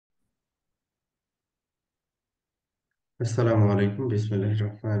আসসালামু আলাইকুম, বিসমিল্লাহির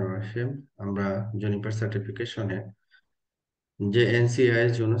রহমানির রহিম। আমরা জুনিপার সার্টিফিকেশনে যে এনসিআই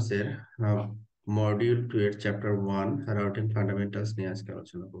জুনোসের মডিউল 2 এর চ্যাপ্টার 1 রাউটিং ফান্ডামেন্টালস নিয়ে আজকে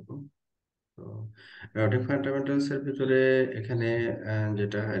আলোচনা করব। তো রাউটিং ফান্ডামেন্টালস এর ভিতরে এখানে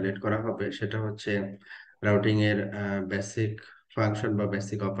যেটা হাইলাইট করা হবে সেটা হচ্ছে রাউটিং এর বেসিক ফাংশন বা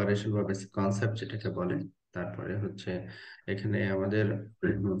বেসিক অপারেশন বা বেসিক কনসেপ্ট যেটাকে বলে। তারপরে হচ্ছে এখানে আমাদের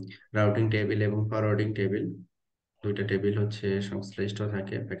রাউটিং টেবিল এবং ফরওয়ার্ডিং টেবিল, দুইটা টেবিল হচ্ছে সংশ্লিষ্ট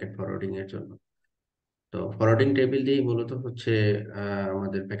থাকে প্যাকেট ফরওয়ার্ডিং এর জন্য। তো ফরওয়ার্ডিং টেবিল দিয়ে মূলত হচ্ছে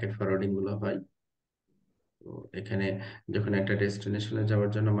আমাদের প্যাকেট ফরওয়ার্ডিং গুলো হয়। তো এখানে যখন একটা ডেস্টিনেশনে যাওয়ার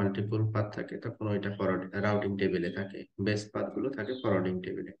জন্য মাল্টিপল পাথ থাকে তখন ওইটা ফরওয়ার্ড রাউটিং টেবিলে থাকে, বেস পাথ গুলো থাকে ফরওয়ার্ডিং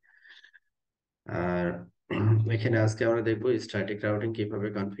টেবিলে। আর এখানে আজকে আমরা দেখবো স্ট্যাটিক রাউটিং কিভাবে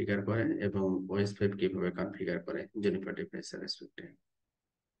কনফিগার করে এবং ওএস ওয়েব কিভাবে কনফিগার করে জুনিপার ডিভাইসের রেসপেক্টে।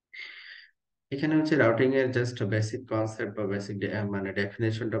 এখানে হচ্ছে রাউটিং এর জাস্ট বেসিক কনসেপ্ট বা বেসিক মানে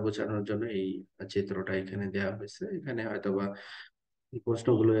ডেফিনেশনটা বোঝানোর জন্য এই চিত্রটা এখানে দেওয়া হয়েছে। এখানে হয়তোবা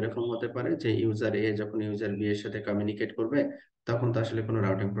প্রশ্নগুলো এরকম হতে পারে যে ইউজার এ যখন ইউজার বি এর সাথে কমিউনিকেট করবে তখন তো আসলে কোনো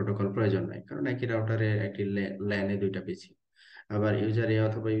রাউটিং প্রোটোকল প্রয়োজন নাই, কারণ একই রাউটারে একটি ল্যানে দুইটা পিছি। আবার ইউজার এ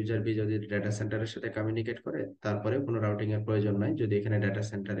অথবা ইউজার বি যদি ডাটা সেন্টারের সাথে কমিউনিকেট করে তারপরে কোনো রাউটিং এর প্রয়োজন নাই, যদি এখানে ডাটা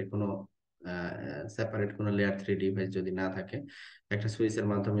সেন্টারে কোনো সেপারেট কোনো লেয়ার 3 ডিভাইস যদি না থাকে। একটা সুইচের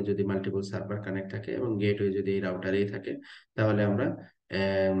মাধ্যমে যদি মাল্টিপল সার্ভার কানেক্ট থাকে এবং গেটওয়ে যদি এই রাউটারেই থাকে, তাহলে আমরা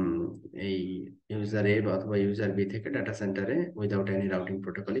আম, এই ইউজার এ অথবা ইউজার বি থেকে ডাটা সেন্টারে উইদাউট এনি রাউটিং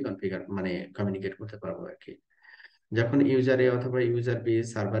প্রোটোকলই কনফিগার মানে কমিউনিকেট করতে পারবো আর কি। যখন ইউজার এ অথবা ইউজার বি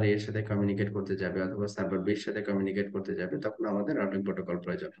সার্ভার এর সাথে কমিউনিকেট করতে যাবে অথবা সার্ভার বি এর সাথে কমিউনিকেট করতে যাবে তখন আমাদের রাউটিং প্রোটোকল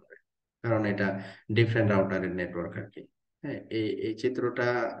প্রয়োজন হবে, কারণ এটা ডিফারেন্ট রাউটারের নেটওয়ার্ক আর কি। হ্যাঁ, এই এই চিত্রটা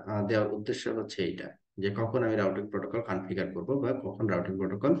দেওয়ার উদ্দেশ্য হচ্ছে এইটা, যে কখন আমি রাউটিং প্রোটোকল কনফিগার করব বা কখন রাউটিং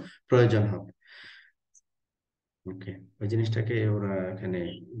প্রোটোকল প্রয়োজন হবে। ওকে, ওই জিনিসটাকে ওরা এখানে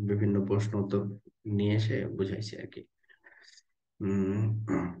বিভিন্ন প্রশ্ন উত্তর নিয়ে এসে বুঝাইছে আর কি। উম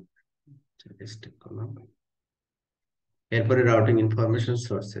স্টেপ করলাম। এরপরে রাউটিং ইনফরমেশন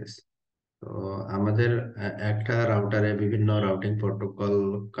সোর্সেস। তো আমাদের একটা রাউটারে বিভিন্ন রাউটিং প্রোটোকল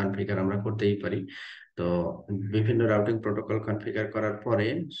কনফিগার আমরা করতেই পারি। তো বিভিন্ন রাউটিং প্রোটোকল কনফিগার করার পরে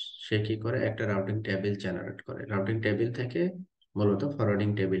সে কি করে, একটা রাউটিং টেবিল জেনারেট করে। রাউটিং টেবিল থেকে মূলত ফরওয়ার্ডিং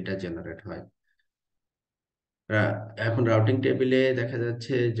টেবিলটা জেনারেট হয়। এখন রাউটিং টেবিলে দেখা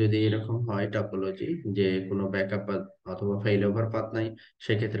যাচ্ছে যদি এরকম হয় টপোলজি, যে কোনো ব্যাকআপ পাথ অথবা ফেইল ওভার পাথ নাই,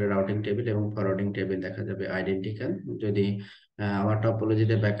 সেক্ষেত্রে রাউটিং টেবিল এবং ফরওয়ার্ডিং টেবিল দেখা যাবে আইডেন্টিক্যাল। যদি আমার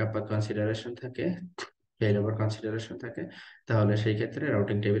টপোলজিতে ব্যাকআপ পাথ কনসিডারেশন থাকে, ফেইল ওভার কনসিডারেশন থাকে, তাহলে সেই ক্ষেত্রে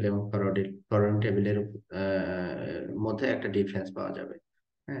রাউটিং টেবিল এবং ফরওয়ার্ডিং টেবিলের মধ্যে একটা ডিফারেন্স পাওয়া যাবে।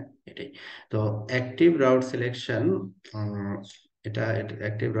 হ্যাঁ, এটাই। তো অ্যাক্টিভ রাউট সিলেকশন, এটা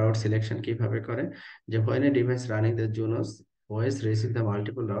অ্যাক্টিভ রাউট সিলেকশন কিভাবে করে, যে when a device running the Junos OS receive the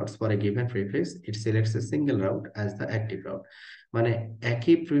multiple routes for a given prefix, it selects a single route as the active route. মানে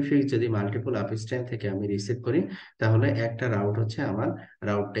একই প্রিফিক্স যদি multiple upstream থেকে আমি receive করি, তাহলে একটা রাউট হচ্ছে আমার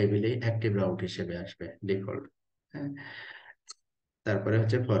রাউট টেবিলে অ্যাক্টিভ রাউট হিসেবে আসবে ডিফল্ট। হ্যাঁ, তারপরে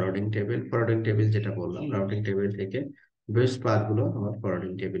হচ্ছে ফরওয়ার্ডিং টেবিল। ফরওয়ার্ডিং টেবিল যেটা বললাম, রাউটিং টেবিল থেকে বেস্ট পাথ গুলো আমার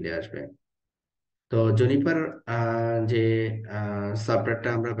ফরওয়ার্ডিং টেবিলে আসবে। তো জুনিপার যে সফটওয়্যারটা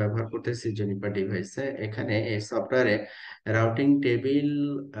আমরা ব্যবহার করতেছি জুনিপার ডিভাইসে, এখানে এই সফটওয়্যারে রাউটিং টেবিল,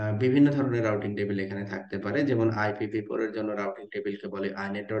 বিভিন্ন ধরনের রাউটিং টেবিল এখানে থাকতে পারে। যেমন IPv4 এর জন্য রাউটিং টেবিলকে বলে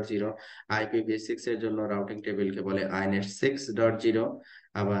inet.0, IPv6 এর জন্য রাউটিং টেবিলকে বলে inet6.0।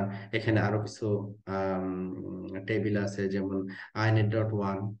 আবার এখানে আরো কিছু টেবিল আছে, যেমন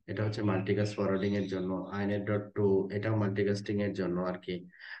inet.1, এটা হচ্ছে মাল্টিকাস্ট ফরওয়ার্ডিং এর জন্য। inet.2, এটাও মাল্টিকাস্টিং এর জন্য আর কি।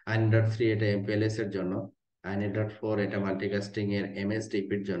 inet.3 এটা MPLS এর জন্য। inet.4 এটা মাল্টিকাস্টিং এর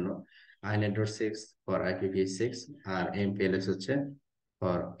MSDP-র জন্য। inet.6 for IPv6, R MPLS হচ্ছে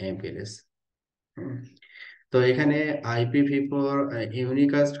ফর MPLS। তো এখানে IPv4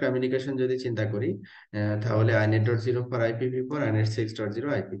 ইউনিকাস্ট কমিউনিকেশন যদি চিন্তা করি, তাহলে inet.0 for IPv4, inet6.0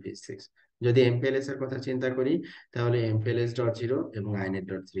 IPv6। যদি MPLS এর কথা চিন্তা করি, তাহলে MPLS.0 এবং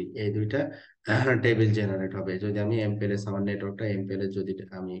inet.3 এই দুইটা টেবিল জেনারেট হবে যদি আমি MPLS, আমার নেটওয়ার্কটা MPLS যদি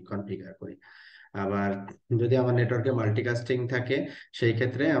আমি কনফিগার করি। আবার যদি আমার নেটওয়ার্কে মাল্টিকাস্টিং থাকে, সেই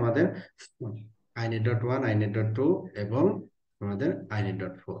ক্ষেত্রে আমাদের inet.1, inet.2 এবং আমাদের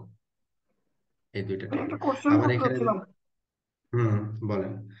inet.4, এই দুইটা টেবিল। একটা কোশ্চেন আবার করতে এখানে চাচ্ছিলাম। হুম,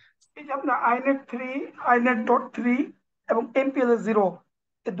 বলেন। এই যে আপনার আইনেট 3, inet.3 এবং MPLS 0,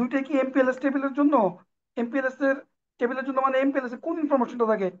 এই দুইটাই কি এমপিএলএস টেবিলের জন্য? এমপিএলএস এর টেবিলের জন্য মানে এমপিএলএস এর কোন ইনফরমেশনটা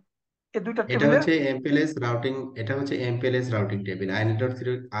থাকে? এই দুইটা এটা টেবিলে? হচ্ছে এমপিএলএস রাউটিং, এটা হচ্ছে এমপিএলএস রাউটিং টেবিল।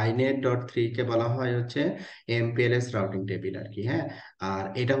 আইনেট.3 কে বলা হয় হচ্ছে এমপিএলএস রাউটিং টেবিল আর কি, হ্যাঁ। আর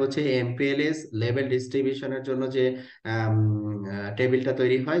এটা হচ্ছে এমপিএলএস লেভেল ডিস্ট্রিবিউশনের জন্য যে টেবিলটা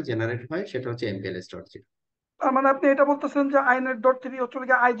তৈরি হয়, জেনারেট হয়, সেটা হচ্ছে এমপিএলএস.0। তার মানে আপনি এটা বলতেছেন যে আইনেট.3 হচ্ছে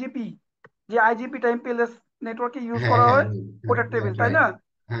গিয়ে আইজিপি, যে আইজিপি টা এমপিএলএস নেটওয়ার্কে ইউজ হ্যাঁ করা হ্যাঁ হয়, হ্যাঁ ওটার হ্যাঁ টেবিল, তাই রাইট। না?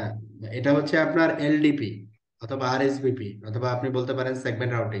 হ্যাঁ, এটা হচ্ছে আপনার এলডিপি অথবা আরএসভিপি, অথবা আপনি বলতে পারেন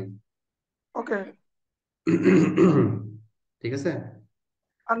সেগমেন্ট রাউটিং। ওকে। ঠিক আছে।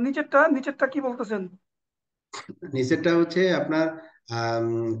 আর নিচেরটা কি বলতেছেন? নিচেরটা হচ্ছে আপনার আম,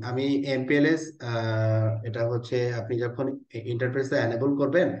 আমি এমপিএলএস, এটা হচ্ছে আপনি যখন ইন্টারফেসে এনেবল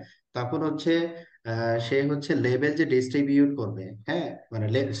করবেন, তখন হচ্ছে সে হচ্ছে লেবেল যে ডিস্ট্রিবিউট করবে, হ্যাঁ, মানে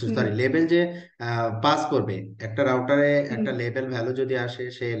হুম। সরি, লেবেল যে পাস করবে একটা রাউটারে। হুম। একটা লেবেল ভ্যালু যদি আসে,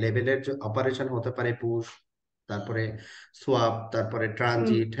 সে লেবেলের অপারেশন হতে পারে পুশ, তারপরে সোয়াপ, তারপরে হুম।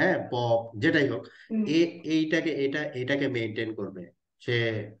 ট্রানজিট, হ্যাঁ, পপ, যেটাই হোক। হুম। এটাকে মেনটেন করবে সে।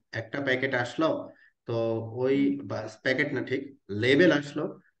 একটা প্যাকেট আসলো, তো ওই হুম। প্যাকেট না, ঠিক লেবেল আসলো,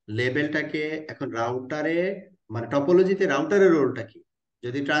 লেবেলটাকে এখন রাউটারে, মানে টপোলজিতে রাউটারের রোলটা কি?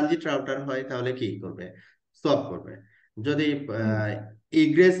 যদি ট্রানজিট রাউটার হয় তাহলে কি করবে? সোয়াপ করবে। যদি হুম।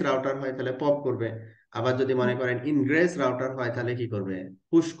 ইগ্রেস রাউটার হয় তাহলে পপ করবে। আবার যদি হুম। মনে করেন ইনগ্রেস রাউটার হয় তাহলে কি করবে?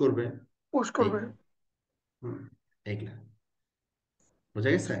 পুশ করবে। পুশ এই, করবে। হুম, এইগুলা বুঝা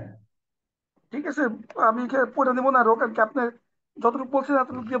গেছে? ঠিক আছে। আমি পড়ে নেবো না রোগ, কারণ কি আপনি যতটুকু বলছেন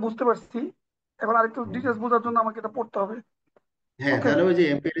এতটুকু দিয়ে বুঝতে পারছি। এখন আরেকটু হুম। ডিটেলস বোঝার জন্য আমাকে এটা পড়তে হবে। হ্যাঁ, ওকে। তাহলে ওই যে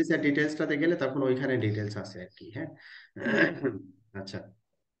এমপিডিস এর ডিটেলসটাতে গেলে তখন ওইখানে ডিটেলস আছে আর কি, হ্যাঁ। হুম। আচ্ছা,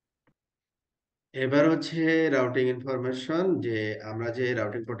 এবার হচ্ছে রাউটিং ইনফরমেশন, যে আমরা যে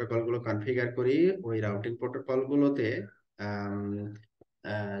রাউটিং প্রোটোকল গুলো কনফিগার করি, ওই রাউটিং প্রোটোকল গুলোতে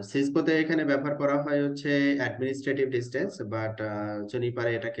সিসকোতে এখানে ব্যবহার করা হয় হচ্ছে অ্যাডমিনিস্ট্রেটিভ ডিস্টেন্স, বাট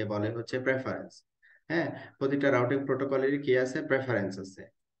জুনিপারে এটাকে বলে হচ্ছে প্রেফারেন্স। হ্যাঁ, প্রতিটা রাউটিং প্রোটোকলেরই কি আছে? প্রেফারেন্স আছে।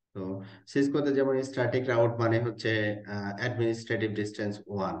 তো সিসকোতে যেমন স্ট্যাটিক রাউট মানে হচ্ছে অ্যাডমিনিস্ট্রেটিভ ডিস্টেন্স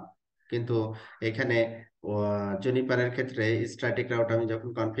 1, কিন্তু এখানে জুনিপারের ক্ষেত্রে স্ট্যাটিক রাউট আমি যখন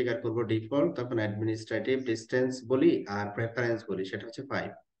কনফিগার করব ডিফল্ট, তখন অ্যাডমিনিস্ট্রেটিভ ডিস্টেন্স বলি আর প্রেফারেন্স বলি, সেটা হচ্ছে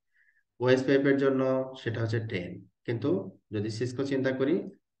 5। ওএসপিএফ এর জন্য সেটা হচ্ছে 10, কিন্তু যদি সিসকো চিন্তা করি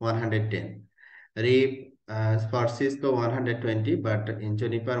 110। রিপ for Cisco 120, but in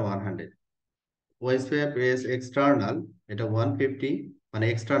Juniper 100। OSPF is external, এটা 150, মানে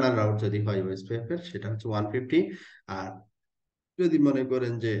এক্সটার্নাল রাউট যদি হয় ওএসপিএফ এর, সেটা হচ্ছে 150। আর যদি মনে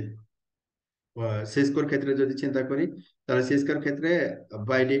করেন যে সিসকোর ক্ষেত্রে যদি চিন্তা করি, তাহলে সিসকোর ক্ষেত্রে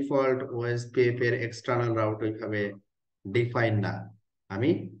বাই ডিফল্ট ওএসপিএফ এর এক্সটার্নাল রাউট ওইভাবে ডিফাইন না। আমি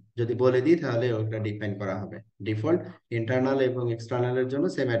যদি বলে দিই তাহলে ওটা ডিফাইন করা হবে। ডিফল্ট ইন্টারনাল এবং এক্সটার্নালের জন্য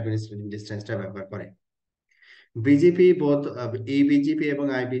সেম অ্যাডমিনিস্ট্রেটিভ ডিস্টেন্সটা ব্যবহার করে। বিজিপি বোথ, ইবিজিপি এবং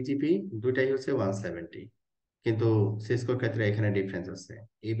আইবিজিপি দুটাই হচ্ছে 170, কিন্তু সিসকোর ক্ষেত্রে এখানে ডিফারেন্স আছে।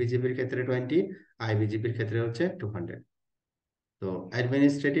 ইবিজিপির ক্ষেত্রে 20, আইবিজিপির ক্ষেত্রে হচ্ছে 200। তো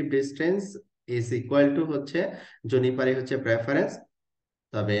administrative distance is equal to হচ্ছে, জুনিপারে হচ্ছে প্রেফারেন্স,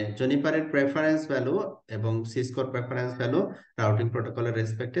 তবে জুনিপারের প্রেফারেন্স ভ্যালু এবং সিসকোর প্রেফারেন্স ভ্যালু রাউটিং প্রোটোকলের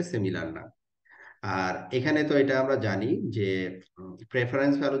রেসপেক্টে সিমিলার না। আর এখানে তো এটা আমরা জানি যে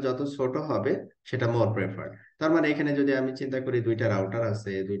প্রেফারেন্স ভ্যালু যত ছোট হবে সেটা মোর প্রেফার্ড। তার মানে এখানে যদি আমি চিন্তা করি দুইটা রাউটার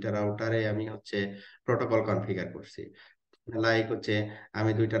আছে, দুইটা রাউটারে আমি হচ্ছে প্রোটোকল কনফিগার করছি, লাইক হচ্ছে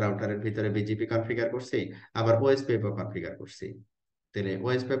আমি দুইটা রাউটারের ভিতরে বিজিপি কনফিগার করছি, আবার ওএসপিএফ কনফিগার করছি। তাহলে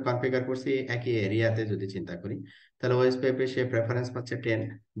ওএসপিএফ কনফিগার করছি একই এরিয়াতে যদি চিন্তা করি, তাহলে ওএসপিএফ এ সে প্রেফারেন্স পাচ্ছে 10,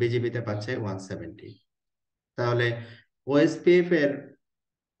 বিজিবিতে পাচ্ছে 170। তাহলে ওএসপিএফ এর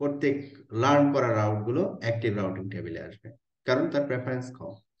প্রত্যেক লার্ন করা রাউট গুলো অ্যাক্টিভ রাউটিং টেবিলে আসবে, কারণ তার প্রেফারেন্স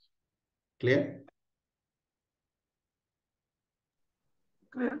কম। ক্লিয়ার?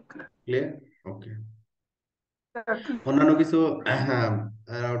 ক্লিয়ার, ক্লিয়ার, ক্লিয়ার, ওকে। ক্লিয়ার। অন্যান্য কিছু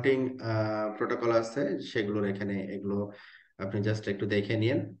রাউটিং প্রোটোকল আছে, সেগুলোর এখানে এগুলো আপনি জাস্ট একটু দেখে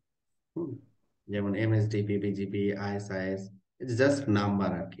নিন। হুম, যেমন MSDP, BGP, ISIS, just number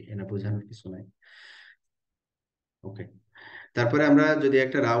আর কি, এটা বোঝানোর কিছু নাই। ওকে, তারপরে আমরা যদি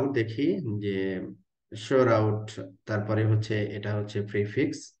একটা রাউট দেখি, যে শো রাউট, তারপরে হচ্ছে এটা হচ্ছে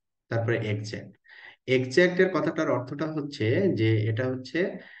প্রিফিক্স, তারপরে এক্সাক্ট। এক্সাক্ট এর কথাটার অর্থটা হচ্ছে যে এটা হচ্ছে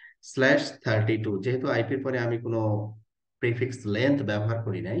 /32, যেহেতু আইপির পরে আমি কোনো প্রিফিক্স লেন্থ ব্যবহার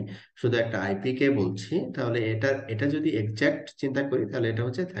করি নাই, শুধু একটা আইপি কে বলছি, তাহলে এটা যদি এক্সাক্ট চিন্তা করি তাহলে এটা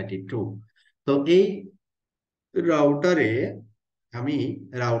হচ্ছে 32। তো এই রাউটারে আমি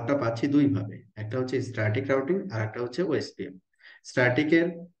রাউটটা পাচ্ছি দুই ভাবে, একটা হচ্ছে স্ট্যাটিক রাউটিং আর একটা হচ্ছে ওএসপিএফ। স্ট্যাটিকের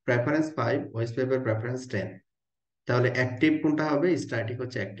প্রেফারেন্স 5, ওএসপিএফ এর প্রেফারেন্স 10। তাহলে অ্যাক্টিভ কোনটা হবে? স্ট্যাটিক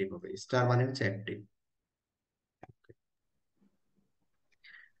হচ্ছে অ্যাক্টিভ হবে, স্টার মানে হচ্ছে অ্যাক্টিভ।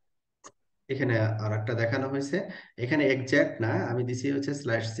 এখানে আর একটা দেখানো হয়েছে, এখানে এক্সাক্ট না, আমি দিছি হচ্ছে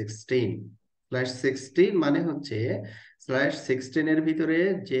 /16। /16 মানে হচ্ছে /16 এর ভিতরে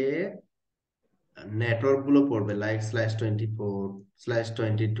যে নেটওয়ার্ক গুলো পড়বে, লাইক /24,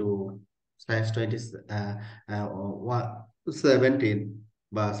 /22, /20, 17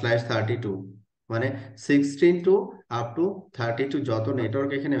 বা /32, মানে 16 to up to 32 যত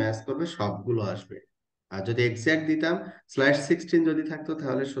নেটওয়ার্ক এখানে ম্যাচ করবে সবগুলো আসবে। আর যদি এক্সাক্ট দিতাম, /16 যদি থাকতো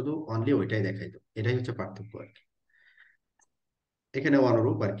তাহলে শুধু অনলি ওইটাই দেখাইতো। এটাই হচ্ছে পার্থক্য আর কি। এখানে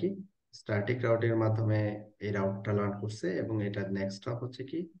অনুরূপ আর কি, স্ট্যাটিক রাউটের মাধ্যমে এই রাউটটা লার্ন করছে, এবং এটা নেক্সট হপ হচ্ছে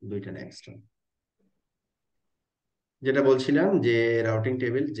কি, দুইটা নেক্সট হপ। যেটা বলছিলাম যে রাউটিং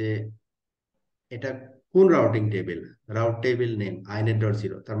টেবিল, যে এটা কোন routing table, route table name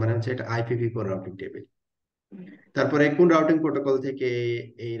inet.0, তার মানে হচ্ছে এটা IPv4 রাউটিং টেবিল। তারপরে কোন রাউটিং প্রোটোকল থেকে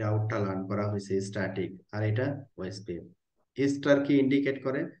এই রাউটটা লার্ন করা হয়েছে, স্ট্যাটিক, আর এটা ওএসপিএফ। স্টার কি ইন্ডিকেট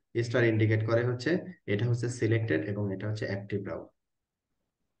করে? স্টার ইন্ডিকেট করে হচ্ছে এটা হচ্ছে সিলেক্টেড এবং এটা হচ্ছে অ্যাক্টিভ রাউট।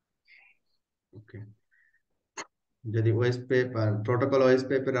 ওকে, যদি ওএসপিএফ প্রোটোকল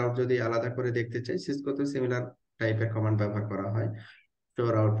ওএসপিএফ এর রাউট যদি আলাদা করে দেখতে চাই, সিসকোতে সিমিলার টাইপের কমান্ড ব্যবহার করা হয়, show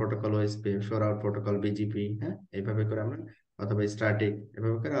route protocol OSPF, show route protocol BGP, হ্যাঁ, এইভাবে করে আমরা, অথবা স্ট্যাটিক,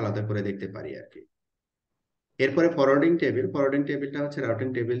 এভাবে করে আলাদা করে দেখতে পারি আর কি। এরপরে ফরওয়ার্ডিং টেবিল। ফরওয়ার্ডিং টেবিলটা হচ্ছে রাউটিং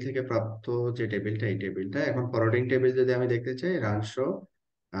টেবিল থেকে প্রাপ্ত যে টেবিলটা, এই টেবিলটা। এখন ফরওয়ার্ডিং টেবিল যদি আমি দেখতে চাই, রান শো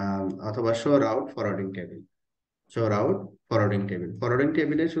অথবা show route forwarding table, show route forwarding table. Forwarding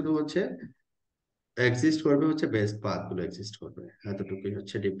টেবিলে শুধু হচ্ছে এক্সিস্ট করবে হচ্ছে বেস্ট পাথ গুলো এক্সিস্ট করবে, এতটুকুই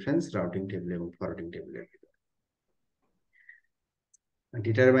হচ্ছে ডিফারেন্স রাউটিং টেবিল এবং ফরওয়ার্ডিং টেবিলের ভিতরে।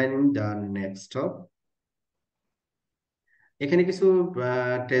 ডিটারমাইনিং দ্য নেক্সট হপ, এখানে কিছু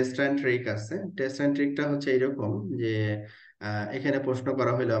টেস্ট অ্যান্ড ট্রিক আছে। টেস্ট অ্যান্ড ট্রিকটা হচ্ছে এরকম যে এখানে প্রশ্ন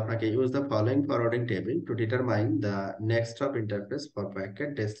করা হলো আপনাকে, use the following forwarding table to determine the next hop interface for packet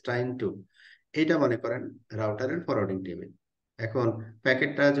ডেস্টাইন two. এইটা মনে করেন রাউটারের ফরওয়ার্ডিং টেবিল। এখন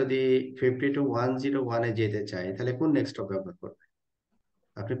প্যাকেটটা যদি 52.101-এ যেতে চায়, তাহলে কোন নেক্সট হপ ব্যবহার করবে?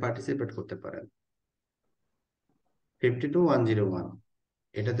 আপনি পার্টিসিপেট করতে পারেন। 52.101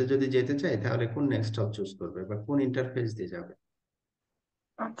 এটাতে যদি যেতে চাই, তাহলে কোন নেক্সট হপ চুজ করবে বা কোন ইন্টারফেস দিয়ে যাবে?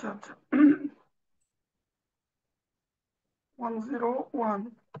 আচ্ছা আচ্ছা। 101,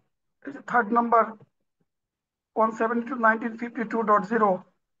 এই যে থার্ড নাম্বার, 172.1952.024।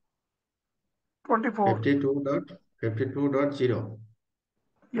 52.52.0।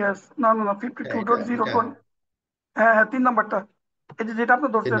 ইয়েস, না না না, ফিফটি হ্যাঁ, টু এটা ডট জিরো এটা হ্যাঁ হ্যাঁ, 3 নাম্বারটা, এই যে যেটা আপনি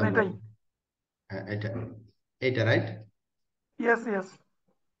 3 ধরছেন নম্বর। এটাই। হ্যাঁ, এটা রাইট। Yes yes.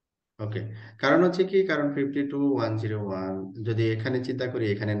 ওকে, কারণ হচ্ছে কি, কারণ 52.101 যদি এখানে চিন্তা করি,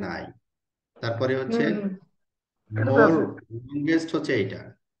 এখানে নাই। তারপরে হচ্ছে হুম হুম, এটাতে মোর আছে। লংগেস্ট হচ্ছে এইটা,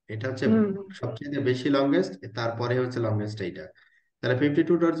 এটা হচ্ছে হুম হুম সবচেয়ে বেশি লংগেস্ট, তারপরে হচ্ছে লংগেস্ট এইটা। তাহলে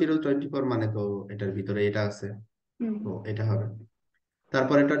 52.024 মানে তো এটার ভিতরে এটা আছে, হুম। তো এটা হবে।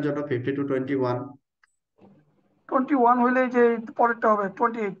 তারপর এটার জন্য 52.21, 21 হইলে যে পরেরটা হবে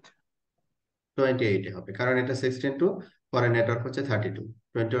 28। 28 হবে, কারণ এটা 16 টু, পরে নেটওয়ার্ক হচ্ছে 32,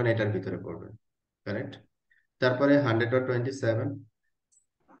 21 এটার ভিতরে পড়বে। কারেক্ট। তারপরে 100.27,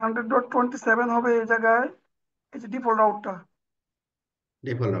 100.27 হবে এই জায়গায়, এই যে ডিফল্ট রাউটটা।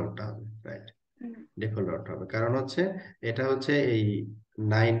 ডিফল্ট রাউটটা হবে, রাইট। ডিফল্ট রাউট হবে, কারণ হচ্ছে এটা হচ্ছে এই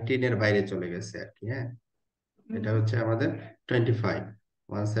 19 এর বাইরে চলে গেছে আর কি, হ্যাঁ। এটা হচ্ছে আমাদের 25,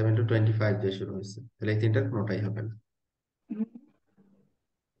 17 to 25 দিয়ে শুরু হয়েছে, তাহলে এই তিনটার কোনোটাই হবে না।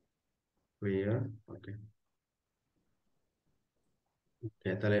 ক্লিয়ার? ওকে।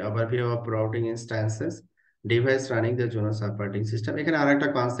 তাহলে overview of routing instances, device running the Jonas operating system. এখানে আরেকটা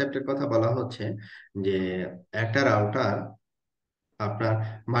কনসেপ্টের কথা বলা হচ্ছে, যে একটা রাউটার আপনার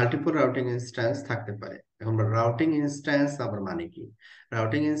মাল্টিপল রাউটিং ইনস্ট্যান্স থাকতে পারে। এখন রাউটিং ইনস্ট্যান্স আবার মানে কি?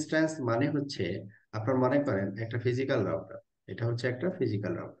 রাউটিং ইনস্ট্যান্স মানে হচ্ছে, আপনার মনে করেন একটা ফিজিক্যাল রাউটার, এটা হচ্ছে একটা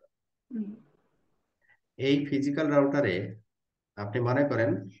ফিজিক্যাল রাউটার। এই ফিজিক্যাল রাউটারে আপনি মনে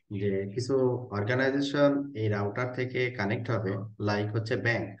করেন যে কিছু অর্গানাইজেশন এই রাউটার থেকে কানেক্ট হবে, লাইক হচ্ছে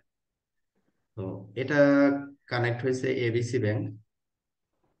ব্যাংক। তো এটা কানেক্ট হয়েছে এবিসি ব্যাংক,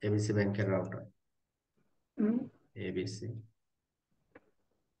 এবিসি ব্যাংকের রাউটার, এবিসি।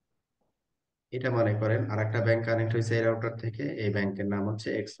 এটা মনে করেন আরেকটা ব্যাংক কানেক্ট হয়েছে এই রাউটার থেকে, এই ব্যাংকের নাম হচ্ছে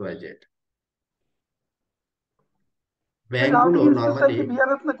XYZ। ব্যাংকগুলো রাউটিং ইন্সপেক্টর নর্মালি, কি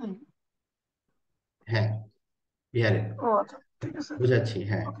বিআরএফ নাকি? হ্যাঁ, বিহারে, ও আচ্ছা, ঠিক আছে। বুঝাচ্ছি,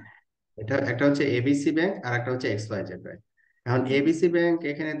 হ্যাঁ। ওকে। এটা একটা হচ্ছে এবিসি ব্যাংক আর একটা হচ্ছে XYZ ব্যাংক। এখন এবিসি ব্যাংক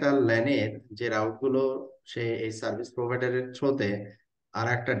এখানে তার ল্যানের যে রাউট গুলো সে এই সার্ভিস প্রোভাইডারের থ্রুতে আর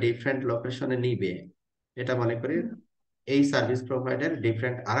একটা ডিফারেন্ট লোকেশনে নিবে, এটা মনে করি এই সার্ভিস প্রোভাইডার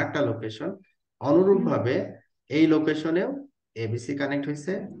ডিফারেন্ট আর একটা লোকেশন, অনুরূপ ভাবে এই লোকেশনেও এবিসি কানেক্ট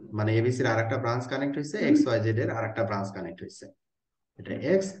হয়েছে, মানে এবিসির আর একটা ব্রাঞ্চ কানেক্ট হয়েছে, হুম, এক্স ওয়াই জেড এর আর একটা ব্রাঞ্চ কানেক্ট হয়েছে। এটা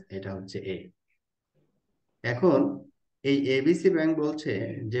এক্স, এটা হচ্ছে এ। এখন এই এবিসি ব্যাংক বলছে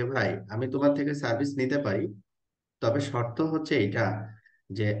যে ভাই আমি তোমার থেকে সার্ভিস নিতে পারি, তবে শর্ত হচ্ছে এটা,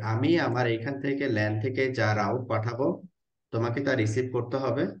 যে আমি আমার এখান থেকে ল্যান থেকে যা রাউট পাঠাবো তোমাকে তা রিসিভ করতে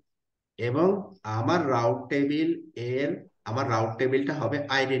হবে, এবং আমার রাউট টেবিল এর আমার রাউট টেবিলটা হবে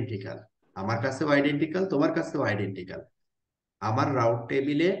আইডেন্টিক্যাল, আমার কাছেও আইডেন্টিক্যাল, তোমার কাছেও আইডেন্টিক্যাল। আমার রাউট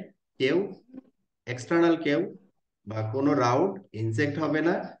টেবিলে কেউ, এক্সটার্নাল কেউ বা কোনো রাউট ইনজেক্ট হবে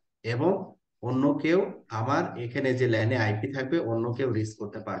না, এবং অন্য কেউ আমার এখানে যে ল্যানে আইপি থাকবে অন্য কেউ রিচ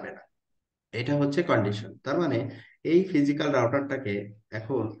করতে পারবে না। এটা হচ্ছে কন্ডিশন। তার মানে এই ফিজিক্যাল রাউটারটাকে,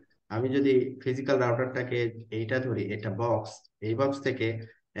 এখন আমি যদি ফিজিক্যাল রাউটারটাকে এইটা ধরি, এটা বক্স, এই বক্স থেকে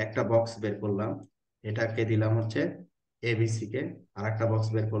একটা বক্স বের করলাম, এটাকে দিলাম হচ্ছে এবিসি কে, আর একটা বক্স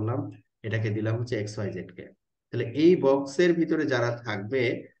বের করলাম, এটাকে দিলাম হচ্ছে এক্স ওয়াই জেড কে। তাহলে এই বক্সের ভিতরে যারা থাকবে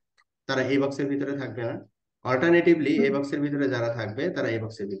তারা এই বক্সের ভিতরে থাকবে না, অল্টারনেটিভলি হুম। এই বক্সের ভিতরে যারা থাকবে তারা এই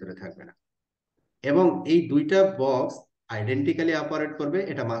বক্সের ভিতরে থাকবে না। এবং এই দুইটা বক্স আইডেন্টিক্যালি অপারেট করবে,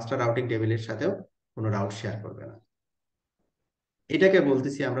 এটা মাস্টার রাউটিং টেবিলের সাথেও কোনো রাউট শেয়ার করবে না। এটাকে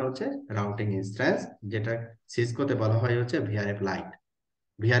বলতেছি আমরা হচ্ছে রাউটিং ইনস্ট্যান্স, যেটা সিসকোতে বলা হয় হচ্ছে ভিআরএফ লাইট।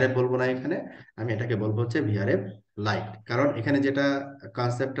 ভিআরএফ বলবো না এখানে, আমি এটাকে বলবো হচ্ছে ভিআরএফ লাইট, কারণ এখানে যেটা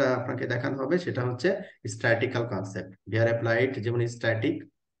কনসেপ্টটা আপনাকে দেখানো হবে সেটা হচ্ছে স্ট্যাটিক্যাল কনসেপ্ট। ভিআরএফ লাইট যেমন স্ট্যাটিক,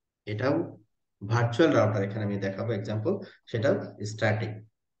 এটাও ভার্চুয়াল রাউটার এখানে আমি দেখাবো এক্সাম্পল, সেটাও স্ট্যাটিক।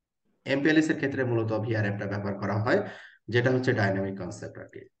 এমপিএলএস এর ক্ষেত্রে মূলত ভিআরএফটা ব্যবহার করা হয়, যেটা হচ্ছে ডাইনামিক কনসেপ্ট আর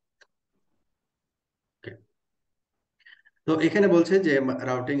কি। Okay. তো এখানে বলছে যে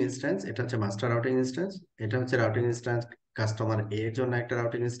রাউটিং ইনস্ট্যান্স, এটা হচ্ছে মাস্টার রাউটিং ইনস্ট্যান্স, এটা হচ্ছে রাউটিং ইনস্ট্যান্স কাস্টমার এর জন্য একটা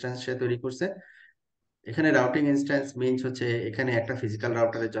রাউটিং ইনস্ট্যান্স সে তৈরি করছে। এখানে রাউটিং ইনস্ট্যান্স মিনস হচ্ছে এখানে একটা ফিজিক্যাল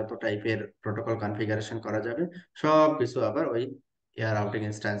রাউটারে যত টাইপের প্রোটোকল কনফিগারেশন করা যাবে সব কিছু আবার ওই রাউটিং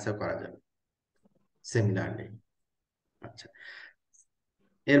ইনস্ট্যান্সেও করা যাবে সিমিলারলি। আচ্ছা,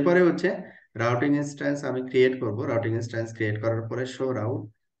 এরপরে হচ্ছে রাউটিং ইনস্ট্যান্স আমি ক্রিয়েট করব। রাউটিং ইনস্ট্যান্স ক্রিয়েট করার পরে শো রাউট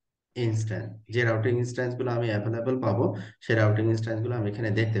ইনস্ট্যান্স, যে রাউটিং ইনস্ট্যান্স গুলো আমি অ্যাভেলেবল পাবো সেই রাউটিং ইনস্ট্যান্স গুলো আমি এখানে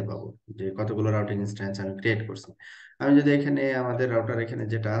দেখতে পাবো, যে কতগুলো রাউটিং ইনস্ট্যান্স আমি ক্রিয়েট করছি। আমি যদি এখানে আমাদের রাউটার এখানে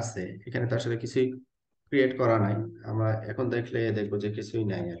যেটা আছে, এখানে তো আসলে কিছুই ক্রিয়েট করা নাই, আমরা এখন দেখলে দেখবো যে কিছুই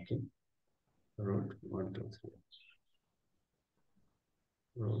নাই আর কি। রোড 1 2 3,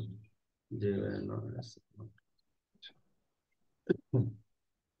 রোড 0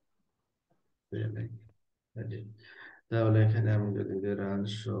 তাহলে এখানে আমি যদি রান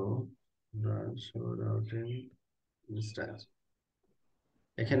শো রাউটিং ইনস্ট্যান্স,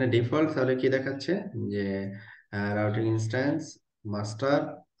 এখানে ডিফল্ট তাহলে কি দেখাচ্ছে, যে routing instance master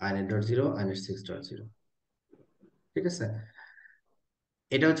inet.0 inet6.0। ঠিক আছে,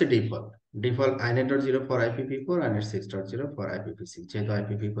 এটা হচ্ছে default. Default inet.0 for IPv4, inet6.0 for IPv6, যেহেতু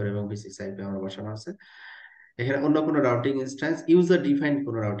IPv4 এবং v6 আইপি আমার বসানো আছে। এখানে অন্য কোনো রাউটিং ইনস্ট্যান্স, ইউজার ডিফাইন্ড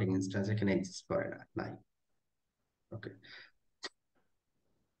কোনো রাউটিং ইনস্ট্যান্স এখানে এক্সিস্ট করে না, নাই। ওকে,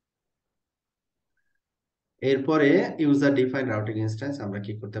 এরপরে ইউজার ডিফাইন্ড রাউটিং ইনস্ট্যান্স আমরা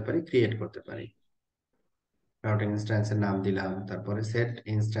কি করতে পারি, ক্রিয়েট করতে পারি। রাউটিং ইনস্ট্যান্সের নাম দিলাম, তারপরে সেট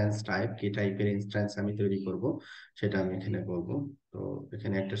ইনস্ট্যান্স টাইপ, কি টাইপের ইনস্ট্যান্স আমি তৈরি করব সেটা আমি এখানে বলবো। তো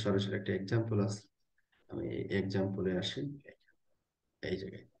এখানে একটা সরাসরি একটা এক্সাম্পল আছে, আমি এক্সাম্পলে আসি এই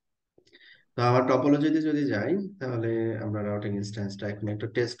জায়গায়। তো আমার টপোলজিতে যদি যাই, তাহলে আমরা রাউটিং ইনস্ট্যান্সটা এখন একটু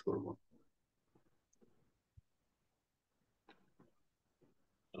টেস্ট করব।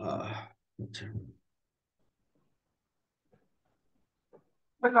 আচ্ছা,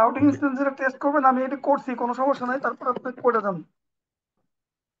 রাউটিং ওকে, ইনস্ট্যান্স যেটা টেস্ট করবেন আমি এটা করছি, কোনো সমস্যা নাই, তারপর আপনি করে দেন।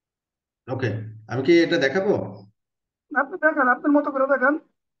 ওকে, আমি কি এটা দেখাবো? আপনি দেখেন, আপনার মতো করে দেখেন।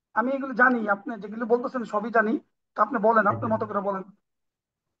 আমি এগুলো জানি, আপনি যেগুলো বলতেছেন সবই জানি। তো আপনি বলেন, ওকে, আপনার মতো করে বলেন।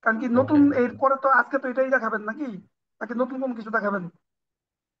 কারণ কি ওকে, নতুন এরপরে তো আজকে তো এটাই দেখাবেন নাকি, নাকি নতুন কোন কিছু দেখাবেন?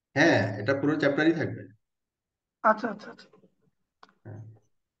 হ্যাঁ, এটা পুরো চ্যাপ্টারই থাকবে। আচ্ছা আচ্ছা আচ্ছা। হ্যাঁ,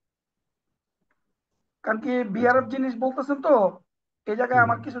 কারণ কি আচ্ছা, বিআরএফ জিনিস বলতেছেন তো, এই জায়গায় হুম,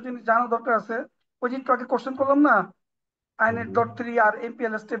 আমার কিছু জিনিস জানা দরকার আছে। ওই যে একটু আগে কোশ্চেন করলাম না, হুম, inet.3 আর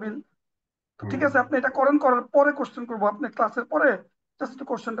এমপিএলএস টেবিল। তো হুম, ঠিক আছে, আপনি এটা করেন, করার পরে কোশ্চেন করবো, আপনি ক্লাসের পরে জাস্ট একটু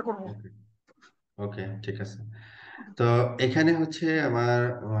কোশ্চেনটা করবো। ওকে, ওকে, ঠিক আছে। তো এখানে হচ্ছে আমার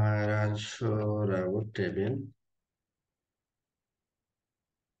রাউট টেবিল,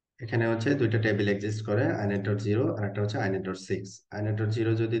 এখানে হচ্ছে দুইটা টেবিল এক্সিস্ট করে, inet.0 আর একটা হচ্ছে inet.6।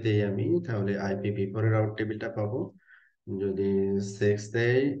 inet.0 যদি দেই আমি, তাহলে IPv4 এর রাউট টেবিলটা পাবো। যদি 6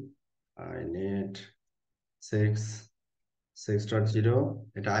 দেই, inet 6 6.0,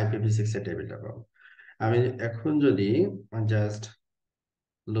 এটা IPv6 এর টেবিলটা পাবো। আমি এখন যদি জাস্ট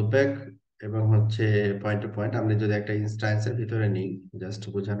লুপ ব্যাক এবং হচ্ছে পয়েন্ট টু পয়েন্ট আমরা যদি একটা ইনস্ট্যান্সের ভিতরে নিই, জাস্ট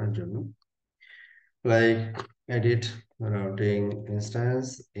বোঝানোর জন্য, লাইক এডিট রাউটিং ইনস্ট্যান্স,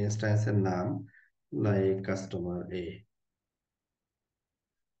 ইনস্ট্যান্সের নাম লাইক কাস্টমার এ,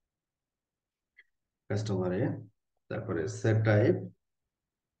 তারপরে set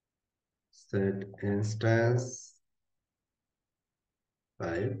instance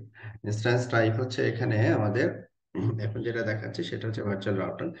type. Instance type হচ্ছে এখানে আমাদের এখন যেটা দেখাচ্ছে সেটা হচ্ছে ভার্চুয়াল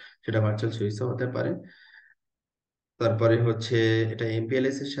রাউটার, সেটা ভার্চুয়াল সুইচও হতে পারে। তারপরে হচ্ছে এটা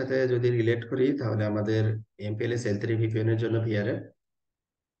এমপিএলএস এর সাথে যদি রিলেট করি তাহলে আমাদের এমপিএলএস L3 ভিপিএন এর জন্য ভিআরএফ,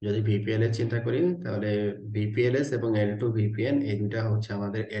 যদি ভিপিএল এর চিন্তা করি তাহলে ভিপিএলএস এবং L2 ভিপিএন, এই দুটা হচ্ছে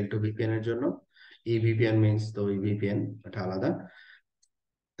আমাদের L2 ভিপিএন এর জন্য। ই ভিপিএন মিনস তো ই ভিপিএন, এটা আলাদা।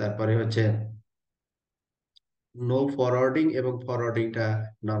 তারপরে হচ্ছে নো ফরওয়ার্ডিং, এবং ফরওয়ার্ডিংটা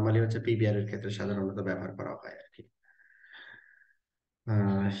নর্মালি হচ্ছে পিবিআর এর ক্ষেত্রে সাধারণত ব্যবহার করা হয় আর কি।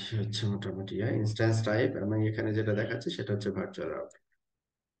 সে হচ্ছে মোটামুটি ইনস্ট্যান্স টাইপ, এবং এখানে যেটা দেখাচ্ছে সেটা হচ্ছে ভার্চুয়াল রাউটার।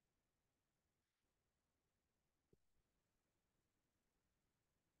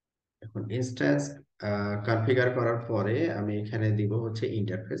 এখন ইনস্ট্যান্স কনফিগার করার পরে আমি এখানে দিব হচ্ছে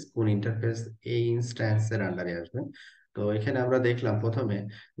ইন্টারফেস, কোন ইন্টারফেস এই ইনস্ট্যান্সের আন্ডারে আসবে। তো এখানে আমরা দেখলাম প্রথমে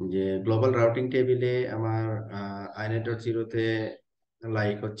যে গ্লোবাল রাউটিং টেবিলে আমার inet.0-তে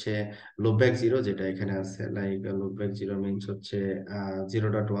লাইক হচ্ছে লুপব্যাক জিরো, যেটা এখানে আছে, লাইক লুপব্যাক জিরো মিনস হচ্ছে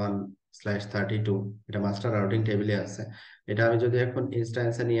 0.1/32, এটা মাস্টার রাউটিং টেবিলে আছে। এটা আমি যদি এখন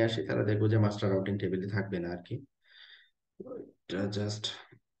ইনস্ট্যান্সে নিয়ে আসি তাহলে দেখবো যে মাস্টার রাউটিং টেবিলে থাকবে না আর কি। এটা জাস্ট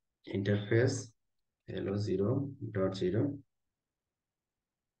ইন্টারফেস hello 0.0,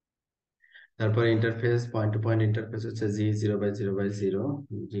 তারপর interface point two point interface হচ্ছে G0/0/0,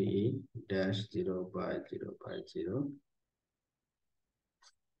 GE-0/0/0।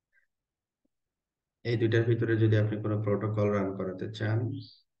 এই দুইটার ভিতরে যদি আপনি কোনো প্রোটোকল রান করাতে চান,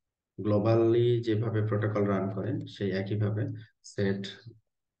 গ্লোবালি যেভাবে প্রোটোকল রান করেন সেই একইভাবে set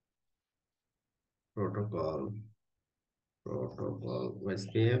protocol,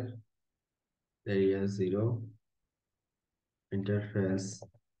 OSPF area 0, interface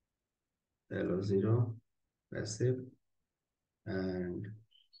hello 0 passive, and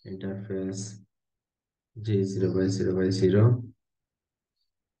interface G0/0/0,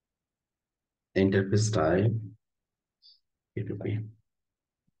 interface type P2P।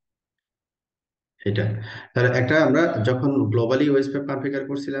 এটা তাহলে একটা আমরা যখন গ্লোবালি ওয়েবসাইট কনফিগার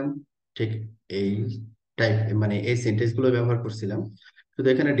করছিলাম, ঠিক এই টাইপ মানে এই সেন্টেন্স গুলো ব্যবহার করছিলাম, শুধু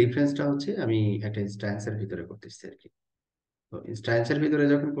এখানে ডিফারেন্সটা হচ্ছে আমি একটা ইনস্ট্যান্সের ভিতরে করতেছি আর কি। তো ইনস্ট্যান্সের ভিতরে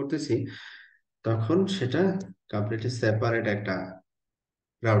যখন করতেছি তখন সেটা কমপ্লিটলি সেপারেট একটা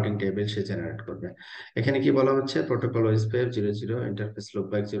রাউটিং টেবিল সে জেনারেট করবে। এখানে কি বলা হচ্ছে, protocol OSPF 00, interface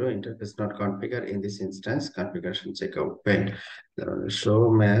loopback 0, interface not configure in this instance, configuration check out পেন্ড, show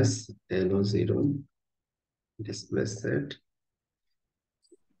mass hello 0 display set।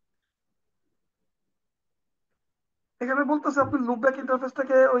 এখানে বলতেছে আপনি লুপব্যাক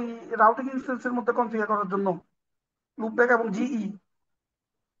ইন্টারফেসটাকে ওই রাউটিং ইনস্টেন্সের মধ্যে কনফিগার করার জন্য লুপব্যাক এবং জিই।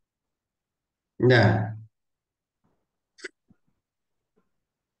 না,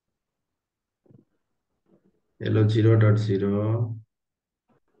 hello 0.0,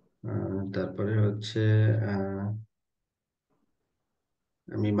 তারপরে হচ্ছে আহ,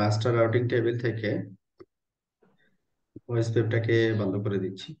 আমি মাস্টার রাউটিং টেবিল থেকে ওএসপিএফটাকে বন্ধ করে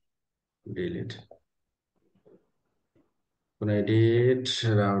দিচ্ছি, ডিলিট। কোন edit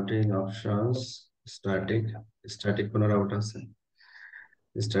routing options, static, static কোন রাউট আছে,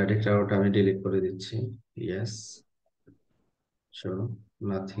 স্ট্যাটিক রাউট আমি ডিলিট করে দিচ্ছি, ইয়েস, শো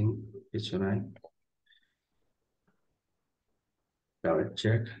নাথিং, কিছু নাই, রাউট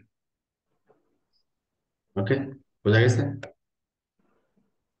চেক, ওকে, বোঝা গেছে।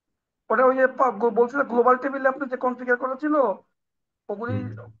 ওটা ওই যে বলছিল গ্লোবাল টেবিলে আপনি যে কনফিগার করা ছিল ওগুলি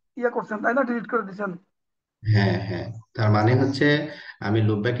হুম। ইয়ে করছেন তাই না, ডিলিট করে দিয়েছেন? হ্যাঁ হ্যাঁ, তার মানে হচ্ছে আমি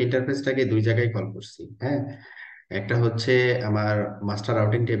লুপব্যাক ইন্টারফেসটাকে দুই জায়গায় কল করছি, হ্যাঁ। একটা হচ্ছে আমার মাস্টার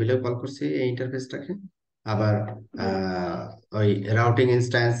রাউটিং টেবিলেও কল করছি এই ইন্টারফেসটাকে, আবার হুম। আহ, ওই রাউটিং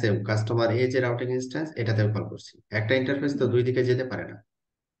ইনস্ট্যান্সে কাস্টমার এই যে রাউটিং ইনস্ট্যান্স এটাতেও কল করছি। একটা ইন্টারফেস তো হুম। দুই দিকে যেতে পারে না,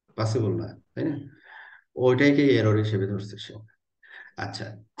 পসিবল না, তাই না? ওইটাকে এরর হিসেবে ধরছে সে। আচ্ছা,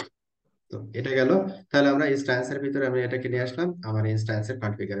 তো এটা গেল। তাহলে আমরা ইনস্ট্যান্সের ভিতরে আমি এটাকে নিয়ে আসলাম, আমার ইনস্ট্যান্সের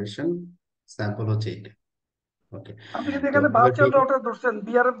কনফিগারেশন স্যাম্পল হচ্ছে এটা। ওকে, আপনি কিন্তু তো এখানে এবার ভার্চুয়াল রাউটার ধরছেন,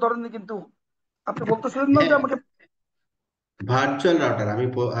 বিআরএফ ধরেননি কিন্তু। আপনি বলতেছিলেন না যে হ্যাঁ, আমাকে। ভার্চুয়াল রাউটার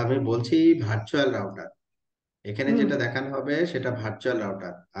আমি বলছি ভার্চুয়াল রাউটার, এখানে হুম। যেটা দেখানো হবে সেটা ভার্চুয়াল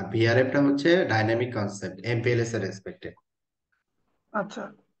রাউটার, আর ভিআরএফটা হচ্ছে ডাইনামিক কনসেপ্ট এমপিএলএস এর রেসপেক্টে। আচ্ছা।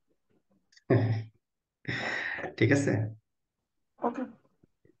 ঠিক আছে। ওকে।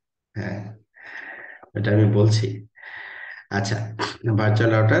 হ্যাঁ। এটা আমি বলছি। আচ্ছা,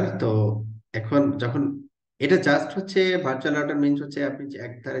 ভার্চুয়াল রাউটার তো এখন যখন এটা জাস্ট হচ্ছে, ভার্চুয়াল রাউটার মিনস হচ্ছে আপনি যে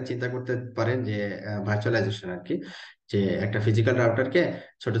একধারে চিন্তা করতে পারেন যে ভার্চুয়ালাইজেশন আর কি, যে একটা ফিজিক্যাল রাউটারকে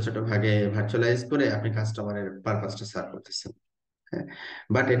ছোট ছোট ভাগে ভার্চুয়ালাইজ করে আপনি কাস্টমারের পারপাসটা সার্ভ করতেছেন। হ্যাঁ,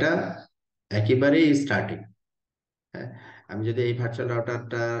 বাট এটা একেবারেই স্টার্টিং। হ্যাঁ, আমি যদি এই ভার্চুয়াল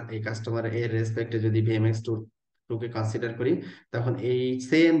রাউটারটা এই কাস্টমার এর রেসপেক্টে যদি ভিএমএক্স টু টুকে কনসিডার করি, তখন এই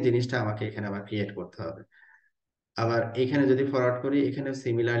সেম জিনিসটা আমাকে এখানে আবার ক্রিয়েট করতে হবে। আবার এখানে যদি ফরওয়ার্ড করি, এখানে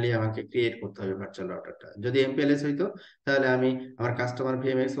সিমিলারলি আমাকে ক্রিয়েট করতে হবে ভার্চুয়াল রাউটারটা। যদি এমপিএলএস হইতো, তাহলে আমি আমার কাস্টমার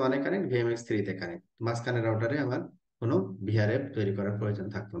ভিএমএক্স 1 এ কানেক্ট, ভিএমএক্স 3 তে কানেক্ট, মাঝখানে রাউটারে আমার কোনো ভিআরএফ তৈরি করার প্রয়োজন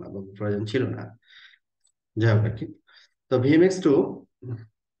থাকতো না বা প্রয়োজন ছিল না। যাই হোক আর কি। তো ভিএমএক্স two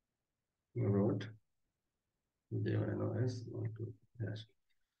road JNOS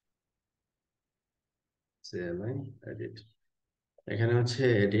CLI edit, এখানে হচ্ছে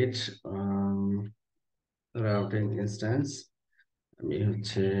এডিট রাউটিং ইনস্ট্যান্স। আমি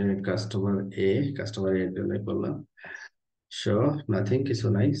হচ্ছে কাস্টমার এ, কাস্টমার এর জন্য করলাম। শো নাথিং, কিছু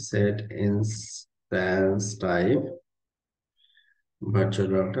নাই। Set instance type virtual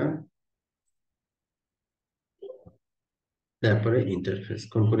router, তারপরে ইন্টারফেস,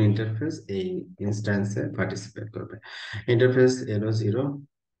 কোন কোন ইন্টারফেস এই ইনস্ট্যান্সে পার্টিসিপেট করবে। ইন্টারফেস এলো 0,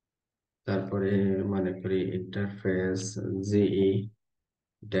 তারপরে মনে করি ইন্টারফেস জিই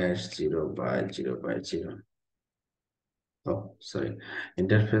 -0/0/0। ও সরি,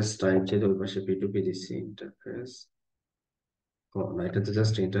 ইন্টারফেস টাইপ যেহেতু ওই পাশে P2P দিচ্ছি, ইন্টারফেস, ও না, এটা তো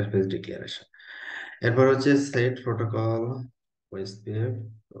জাস্ট ইন্টারফেস ডিক্লারেশন। এরপর হচ্ছে set protocol OSPF,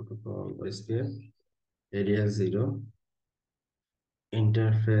 protocol OSPF area 0,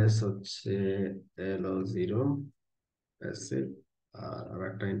 interface হচ্ছে LO 0 প্যাসিভ, আর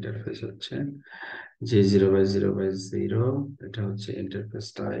একটা ইন্টারফেস হচ্ছে G0/0/0, এটা হচ্ছে ইন্টারফেস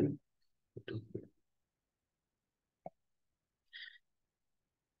টাইপ।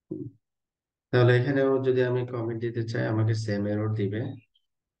 তাহলে এখানেও যদি আমি কমেন্ট দিতে চাই, আমাকে সেম এরর দিবে।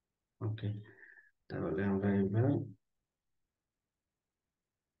 ওকে, তাহলে আমরা এবার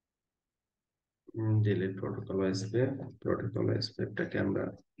ডিলিট প্রোটোকল ওএসপিএফ, প্রোটোকল ওএসপিএফটাকে আমরা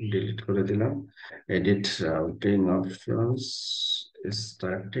ডিলিট করে দিলাম। Edit routing options,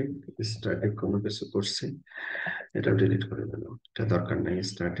 static, static কোনো কিছু করছি, এটা ডিলিট করে দিলাম, এটা দরকার নেই।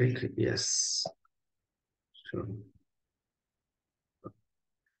 Static yes,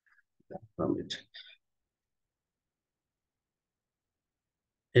 commit.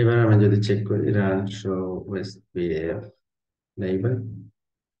 এবার আমি যদি চেক করি run show OSPF neighbour,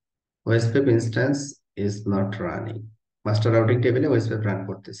 OSPF instance is not running, master routing টেবিলে ওএসপিএফ রান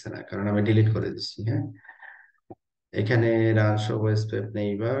করতেছে না, কারণ আমি ডিলিট করে দিচ্ছি। হ্যাঁ, এখানে রান শো ওএসপিএফ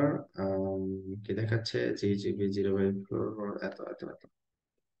নেইবার কি দেখাচ্ছে, GGB0/4 এত এত এত,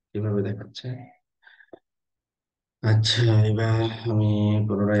 কিভাবে দেখাচ্ছে। আচ্ছা, এবার আমি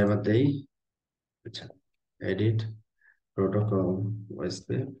পুনরায় আবার দেই। আচ্ছা, edit protocol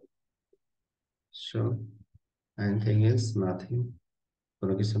OSPF, show anything is nothing,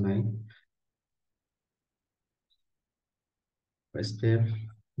 কোনো কিছু নাই। OSPF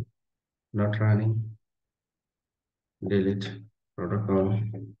not running, delete protocol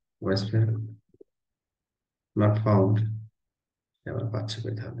OSPF not found, এবার পাচ্ছে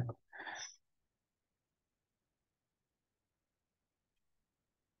পেতে হবে।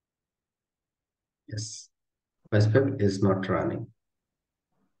 Yes, OSPF is not running,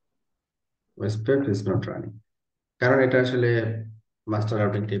 OSPF is not running, কারণ এটা আসলে মাস্টার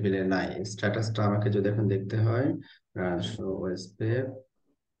রাউটিং টেবিলে নাই। স্ট্যাটাসটা আমাকে যদি এখন দেখতে হয়, show OSPF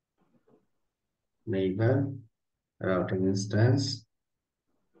neighbour routing instance,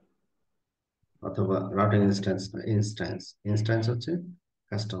 অথবা রাউটিং ইনস্ট্যান্স না, ইনস্ট্যান্স, ইনস্ট্যান্স হচ্ছে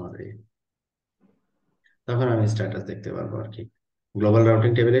কাস্টমার এ, তখন আমি স্ট্যাটাস দেখতে পারবো আর কি। গ্লোবাল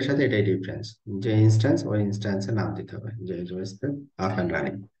রাউটিং টেবিলের সাথে এটাই ডিফারেন্স, যে ইনস্ট্যান্স ওই ইনস্ট্যান্সের নাম দিতে হবে, যে ওএসপিএফ আপ এন্ড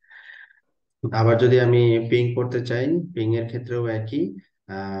রানিং। আবার যদি আমি পিং করতে চাই, পিং এর ক্ষেত্রেও একই,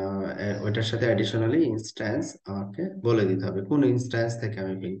 ওইটার সাথে অ্যাডিশনালি ইনস্ট্যান্স আমাকে বলে দিতে হবে কোন ইনস্ট্যান্স থেকে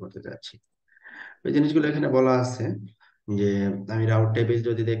আমি পিং করতে যাচ্ছি। ওই জিনিসগুলো এখানে বলা আছে, যে আমি রাউট টেবিল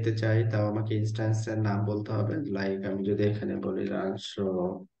যদি দেখতে চাই, তাও আমাকে ইনস্ট্যান্সের নাম বলতে হবে। লাইক আমি যদি এখানে বলি রানশো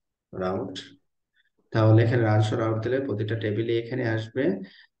রাউট, তাহলে এখানে রানশো রাউট দিলে প্রতিটা টেবিলে এখানে আসবে,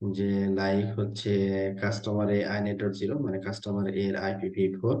 যে লাইক হচ্ছে কাস্টমার এ inet.0, মানে কাস্টমার এর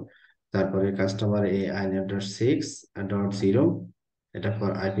IPv4, তারপরে কাস্টমার এ inet.6.0, এটা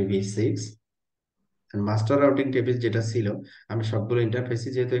for IPv6। Master routing table যেটা ছিল, আমি সবগুলো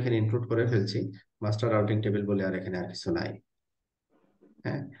ইন্টারফেসই যেহেতু এখানে ইনক্লুড করে ফেলছি, মাস্টার রাউটিং টেবিল বলে আর এখানে আর কিছু নাই।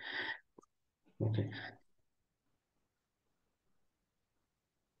 হ্যাঁ, ওকে।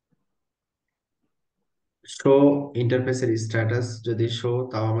 শো ইন্টারফেসের স্ট্যাটাস যদি শো,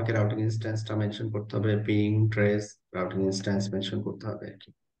 তাও আমাকে রাউটিং ইনস্ট্যান্সটা মেনশন করতে হবে, ping trace routing instance mention করতে হবে আর কি।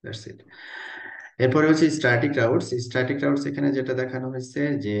 That's it. এরপরে হচ্ছে স্ট্যাটিক রাউটস। স্ট্যাটিক রাউটস এখানে যেটা দেখানো হয়েছে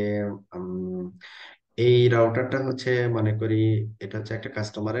যে উম, এই রাউটারটা হচ্ছে, মনে করি এটা হচ্ছে একটা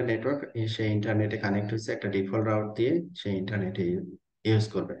কাস্টমারের নেটওয়ার্ক, সে ইন্টারনেটে কানেক্ট হয়েছে একটা ডিফল্ট রাউট দিয়ে, সে ইন্টারনেটে ইউজ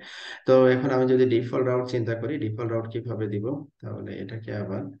করবে। তো এখন আমি যদি ডিফল্ট রাউট চিন্তা করি, ডিফল্ট রাউট কিভাবে দিব, তাহলে এটাকে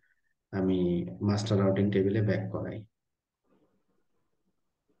আবার আমি মাস্টার রাউটিং টেবিলে ব্যাক করাই।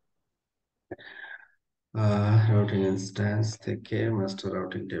 রাউটিং ইনস্ট্যান্স থেকে মাস্টার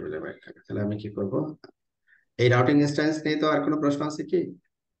রাউটিং টেবিলে ব্যাক করাই, তাহলে আমি কি করব? এই রাউটিং ইনস্ট্যান্স নিয়ে তো আর কোনো প্রশ্ন আছে কি?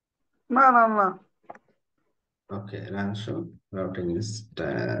 না, না, না। ওকে, run show routing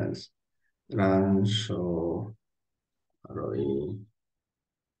instance, run show আর ওই,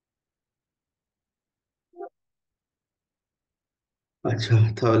 আচ্ছা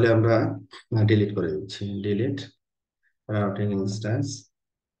তাহলে আমরা ডিলিট করে দিচ্ছি। Delete routing instance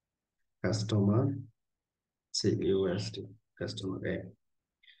customer সিইউএসটি, customer এ,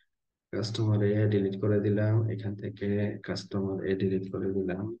 কাস্টমার এ ডিলিট করে দিলাম এখান থেকে, কাস্টমার এ ডিলিট করে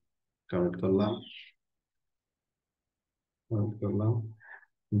দিলাম, কমেন্ট করলাম, কমেন্ট করলাম,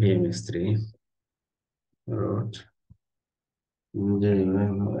 ভিএমএস3 road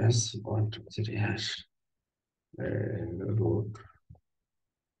JNCIA-Junos 1 2 3 hash, road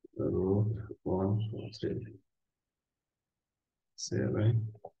road 1 2 3 7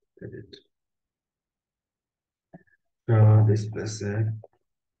 edit display set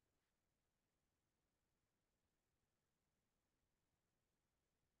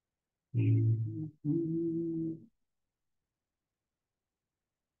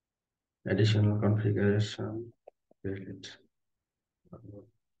additional configuration delete।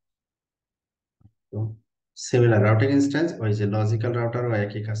 তো সিমিলার রাউটিং ইনস্ট্যান্স, ওই যে লজিক্যাল রাউটারও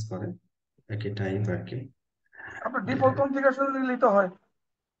একই কাজ করে, একই টাইপ আর কি। আপনার ডিফল্ট কনফিগারেশন দিলেই তো হয়।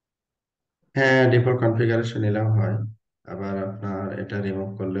 হ্যাঁ, ডিফল্ট কনফিগারেশন নিলেও হয়, আবার আপনার এটা রিমুভ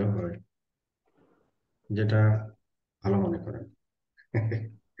করলেও হয়, যেটা ভালো মনে করেন।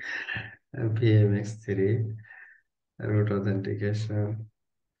 VMX3 root authentication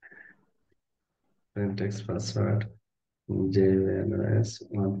syntax password JNOS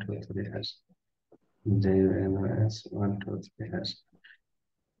 1 2 3 hash, JNOS 1 2 3 hash।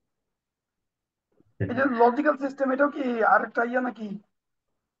 এই যে লজিক্যাল সিস্টেম, এটাও কি আরেকটা ইয়া নাকি?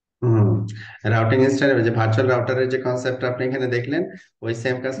 হুম, রাউটিং ইনস্ট্যান্স, যে ভার্চুয়াল রাউটারের যে কনসেপ্ট আপনি এখানে দেখলেন, ওই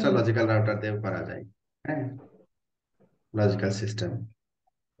সেম কাজটা হুম। লজিক্যাল রাউটার দিয়েও করা যায়। হ্যাঁ, লজিক্যাল সিস্টেম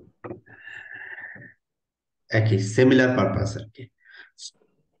একই, সিমিলার পারপাস আর কি।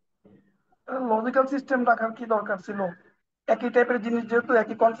 লজিক্যাল সিস্টেম রাখার কি দরকার ছিল? একই টাইপের জিনিস যেহেতু,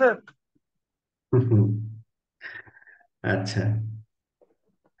 একই কনসেপ্ট। হুম, আচ্ছা,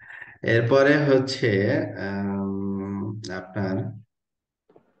 এরপরে হচ্ছে আপনার,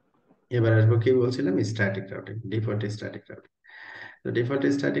 এবার আসবো কি বলছিলাম, static routing, default static routing. তো ডিফল্ট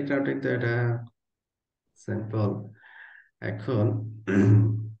স্ট্যাটিক রাউটিং তো এটা সিম্পল। এখন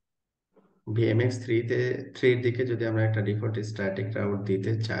ভিএমএক্স থ্রির দিকে যদি আমরা একটা ডিফল্ট স্ট্যাটিক রাউট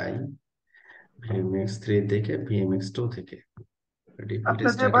দিতে চাই, ভিএমএক্স3 থেকে ভিএমএক্স2 থেকে ডিফল্ট আপনি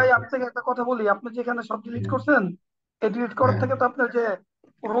যে স্ট্যাটিক, ভাই, আপনাকে একটা কথা বলি, আপনি যেখানে সব ডিলিট হ্যাঁ করছেন, এই ডিলিট করার হ্যাঁ, থেকে তো আপনার যে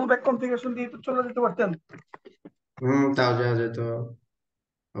রোল ব্যাক কনফিগারেশন দিয়ে তো চলে যেতে পারতেন। তাও যাওয়া যেত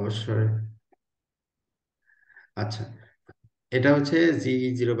অবশ্যই। আচ্ছা, এটা হচ্ছে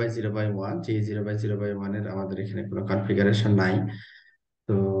G0/0/1, G0/0/1 এর আমাদের এখানে কোনো কনফিগারেশন নাই,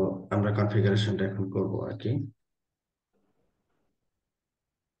 তো আমরা কনফিগারেশনটা এখন করবো আর কি।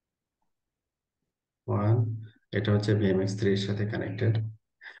 1, এটা হচ্ছে ভিএমএক্স3 এর সাথে কানেক্টেড।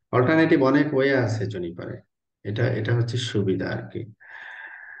 অল্টারনেটিভ অনেক ওয়ে আছে জুনিপারে, এটা এটা হচ্ছে সুবিধা আর কি।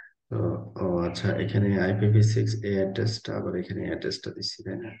 তো ও আচ্ছা, এখানে IPv6 এই অ্যাড্রেসটা, আবার এখানে অ্যাড্রেসটা দিচ্ছি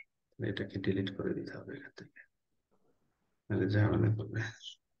তাই না, এটাকে ডিলিট করে দিতে হবে এখান থেকে, তাহলে ঝামেলা করবে।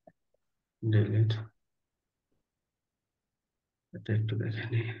 ডিলিট, এটা একটু দেখে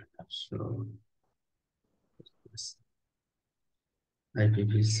নি। সো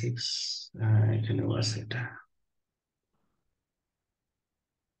IPv6 এখানেও আছে এটা,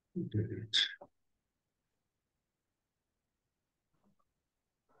 ডিলিট।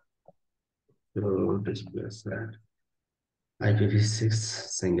 তো display set IPv6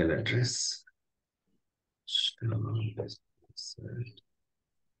 single address,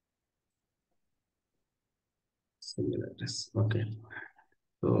 single address, ওকে।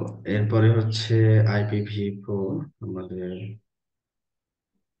 তো এরপরে হচ্ছে IPv4, আমাদের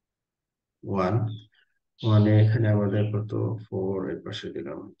 1, 1 এখানে আমাদের কত, 4, এর পাশে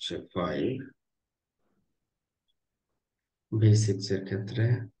দিলাম হচ্ছে 5, V6 এর ক্ষেত্রে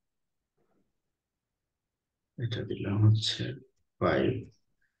এটা দিলাম হচ্ছে 5,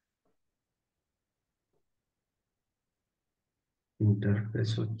 ইন্টারফেস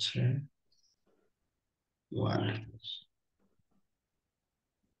হচ্ছে 1,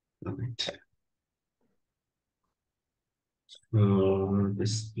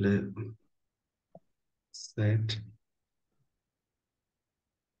 ডিসপ্লে সেট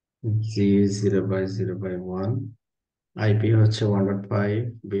G0/0/1, আইপি হচ্ছে 1.5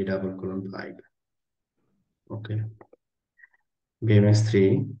 B/5, ওকে। BMS3,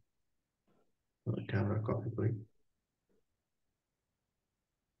 ওইটা আমরা কপি করি,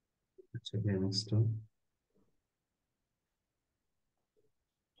 হচ্ছে BMS2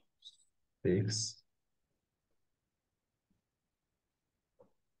 6,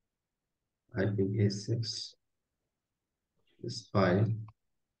 IPv6 is 5,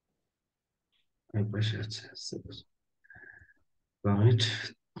 এই পাশে আছে 6, right?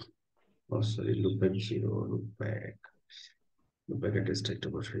 Oh sorry, loop back 0, loop back address টা একটু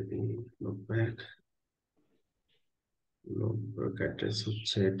বসাই দিই। loop back address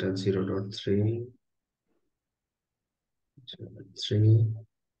হচ্ছে এটা 0.3,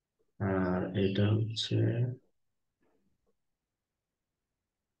 আর এটা হচ্ছে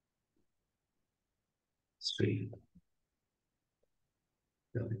 3,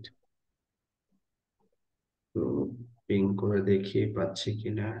 right? তো পিং করে দেখি পাচ্ছি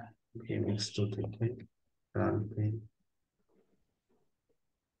কিনা VMX2 থেকে, run ping,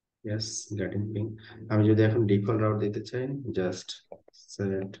 yes, getting ping. আমি যদি এখন ডিফল্ট রাউট দিতে চাই, just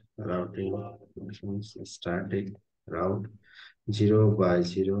set routing options, static route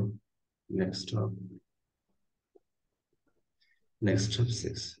 0/0, next hop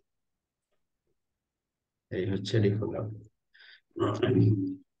 6, এই হচ্ছে ডিফল্ট রাউট।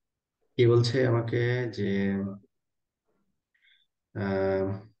 কি বলছে আমাকে যে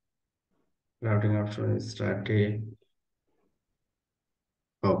রাউটিং অপশন স্ট্যাটিক,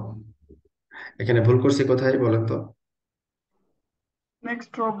 ও এখানে ভুল করছি কোথায় বলেন তো?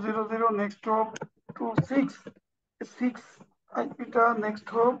 Next hop 00, next hop two 6 আইপিটা next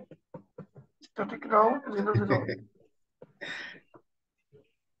hop static route 00,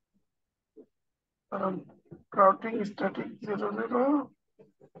 কারণ রাউটিং স্ট্যাটিক 00।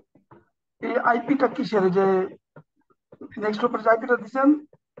 এই আইপিটা কিসের, যে নেক্সট হপের যে আইপিটা দিচ্ছেন,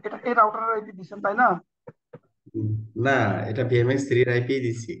 এটা এই রাউটারের আইপি দিচ্ছেন তাই না? না, এটা VMX3 এর আইপি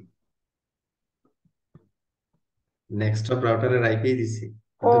দিছি, নেক্সট হপ রাউটারের আইপি দিছি,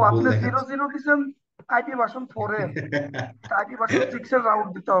 ও, কিন্তু ভুল আপনি 00 দেখাচ্ছে। দিচ্ছেন আইপি ভার্সন 4 এর, আইপি ভার্সন 6 এর রাউট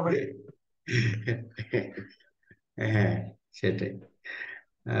দিতে হবে। হ্যাঁ, সেটাই।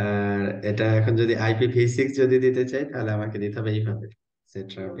 আর এটা এখন যদি IPv6 যদি দিতে চাই, তাহলে আমাকে দিতে হবে এইভাবে, সেট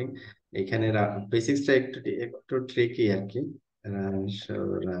রাউটিং। এখানে বেসিক্সটা একটু একটু ট্রিকি আর কি,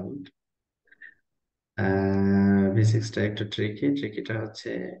 রাউট বেসিক্সটা একটু ট্রিকিটা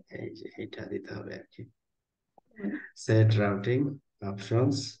হচ্ছে এই যে এইটা দিতে হবে আর কি, সেট রাউটিং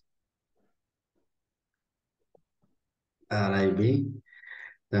অপশনস RIB,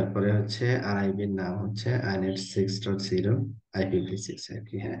 তারপরে হচ্ছে RIB-র নাম হচ্ছে inet6.0 IPv6 আর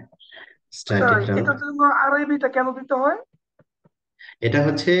কি, হ্যাঁ, আচ্ছা, স্ট্যাটিক রাউট। এটার জন্য আরআইবিটা কেন দিতে হয়? এটা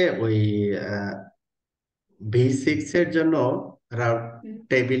হচ্ছে ওই V6 এর জন্য রাউট হুম,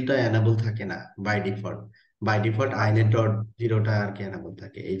 টেবিলটা এনাবল থাকে না বাই ডিফল্ট আচ্ছা। আইনেট ডট জিরোটা আর কি এনাবল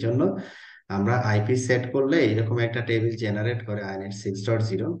থাকে, এই জন্য আমরা আইপি সেট করলে এরকম একটা টেবিল জেনারেট করে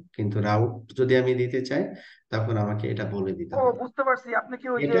inet6.0, কিন্তু রাউট যদি আমি দিতে চাই তখন আমাকে এটা বলে দিতে ও, হবে। বুঝতে পারছি, আপনি কি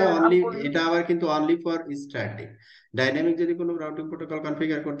ওই যে এটা অনলি, আমি বলি। এটা আবার কিন্তু অনলি ফর স্ট্যাটিক। ডাইনামিক যদি কোনো রাউটিং প্রোটোকল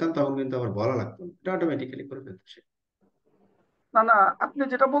কনফিগার করতাম তখন কিন্তু আবার বলা লাগতো না, এটা অটোমেটিক্যালি করে ফেলতো সে। না না, আপনি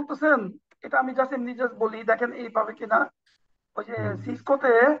যেটা বলতেছেন এটা আমি জাস্ট এমনি জাস্ট বলি, দেখেন এইভাবে কিনা। ওই যে হুম,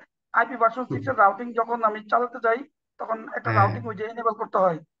 সিসকোতে আইপি ভার্সন হুম, 6 এর রাউটিং যখন আমি চালাতে যাই, তখন একটা হ্যাঁ, রাউটিং ওই যে এনেবল করতে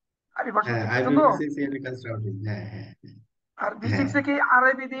হয় আইপি ভার্সন হ্যাঁ, 6 এর জন্য। IPv6 এর রাউটিং, হ্যাঁ, হ্যাঁ, আর ভি হ্যাঁ, সিক্স এ কি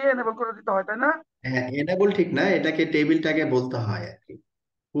আরআইবি দিয়ে এনেবল করে দিতে হয় তাই না? হ্যাঁ, এনেবল ঠিক না, এটাকে টেবিলটাকে বলতে হয় আর কি,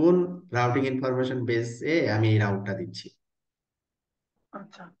 কোন রাউটিং ইনফরমেশন বেসে আমি এই রাউটটা দিচ্ছি।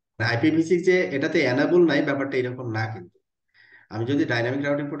 আচ্ছা। IPv6 যে এটাতে এনেবল নাই, ব্যাপারটা এরকম না কিন্তু। আমি যদি ডাইনামিক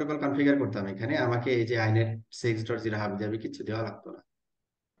রাউটিং প্রোটোকল কনফিগার করতাম এখানে, আমাকে এই যে inet6.0 হাবি জাবি কিছু দেওয়া লাগতো না।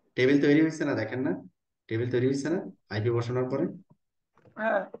 টেবিল তৈরি হয়েছে না, দেখেন না, টেবিল তৈরি হয়েছে না আইপি বসানোর পরে,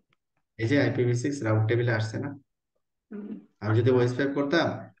 হ্যাঁ। এই যে IPv6 রাউট টেবিলে আসছে না। হুম, আমি যদি আসছে ওয়েব আসছে। স্পেস করতাম,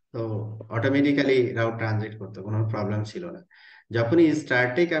 তো অটোমেটিক্যালি রাউট ট্রানজেক্ট করতো, কোনো প্রবলেম ছিল না। যখনই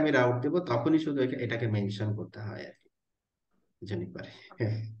স্ট্যাটিক আমি রাউট দেবো তখনই শুধু এটাকে মেনশন করতে হয় আর কি, জেনিফার।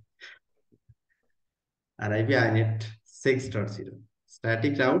 আর আইপি inet6.0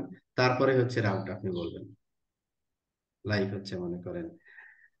 স্ট্যাটিক রাউট, তারপরে হচ্ছে রাউট আপনি বলবেন, লাইক হচ্ছে মনে করেন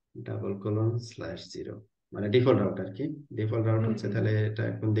 /0, মানে ডিফল্ট রাউট আর কি। ডিফল্ট রাউট হুম হচ্ছে, হুম তাহলে এটা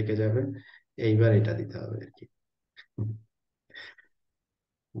কোন দিকে যাবে, এইবার এটা দিতে হবে আর কি।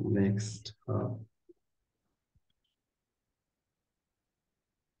 নেক্সট।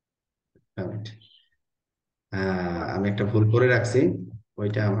 আমি একটা ভুল করে রাখছি,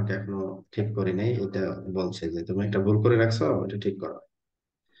 ওইটা আমাকে এখনো ঠিক করি নাই। এটা বলছে যে তুমি একটা ভুল করে রাখছো, ওইটা ঠিক করো।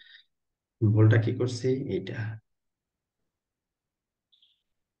 ভুলটা কি করছি, এইটা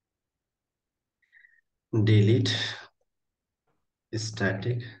ডিলিট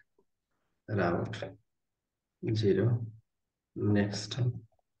স্ট্যাটিক রাউট 0 নেক্সট।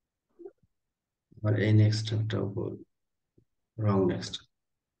 আর এই নেক্সটটাও ভুল, রং নেক্সট।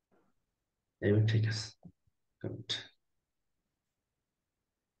 এবার ঠিক আছে। Correct.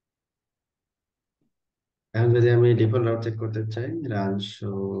 এখন যদি আমি ডিফল্ট রাউট চেক করতে চাই,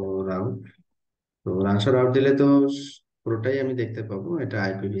 রানশো রাউট, তো রানশো রাউট দিলে তো পুরোটাই আমি দেখতে পাবো। এটা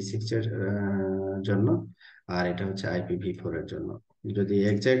IPv6 এর জন্য, আর এটা হচ্ছে IPv4 এর জন্য। যদি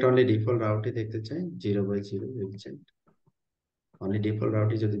এক্সাক্ট অনলি ডিফল্ট রাউটই দেখতে চাই, 0/0 এক্সাক্ট অনলি ডিফল্ট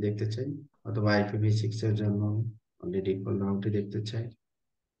রাউটই যদি দেখতে চাই, অথবা IPv6 এর জন্য অনলি ডিফল্ট রাউটই দেখতে চাই,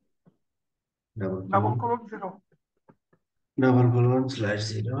 double double colon colon zero.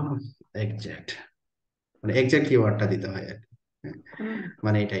 /0 exact, মানে এক্সাক্ট কিওয়ার্ডটা দিতে হয় আর কি। হ্যাঁ, হুম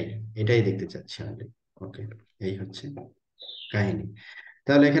মানে এটাই এটাই দেখতে চাচ্ছি আমি। ওকে, এই হচ্ছে কাহিনী।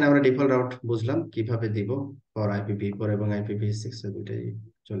 তাহলে এখানে আমরা ডিফল্ট রাউট বুঝলাম কিভাবে দিব, ফর IPv4 এবং IPv6 দুইটাই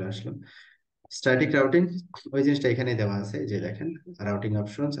চলে আসলো। স্ট্যাটিক রাউটিং, ওই জিনিসটা এখানে দেওয়া আছে, যে দেখেন রাউটিং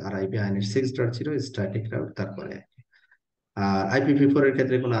অপশনস আর IP-6.0 স্ট্যাটিক রাউট, তারপরে আর IPv4 এর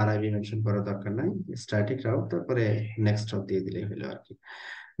ক্ষেত্রে কোনো RIP মেনশন করার দরকার নাই, স্ট্যাটিক রাউট তারপরে নেক্সট হপ দিয়ে দিলেই হলো আর কি।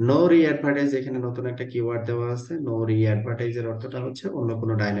 নো রি অ্যাডভার্টাইজ, এখানে নতুন একটা কিওয়ার্ড দেওয়া আছে। নো রি অ্যাডভার্টাইজ এর অর্থটা হচ্ছে অন্য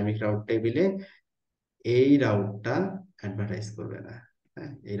কোনো ডাইনামিক রাউট টেবিলে এই রাউটটা অ্যাডভার্টাইজ করবে না।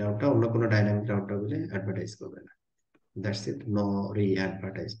 হ্যাঁ, এই রাউটটা অন্য কোনো ডাইনামিক রাউট টেবিলে অ্যাডভার্টাইজ করবে না। দ্যাটস ইট, নো রি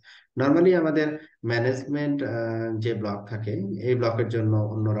অ্যাডভার্টাইজ। নর্মালি আমাদের ম্যানেজমেন্ট যে ব্লক থাকে, এই ব্লকের জন্য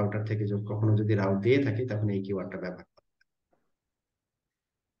অন্য রাউটার থেকে কখনো যদি রাউট দিয়ে থাকে, তখন এই কিওয়ার্ডটা ব্যবহার করে।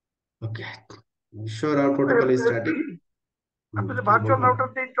 ওকে, sure hour protocol is static. আপনি যে বল ভার্চুয়াল বল। রাউটার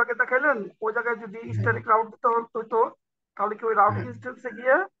দিয়ে একটু আগে দেখাইলেন, ওই জায়গায় যদি হ্যাঁ স্ট্যাটিক রাউট দিতে হতো, তাহলে কি ওই রাউটিং হ্যাঁ ইনস্টেন্সে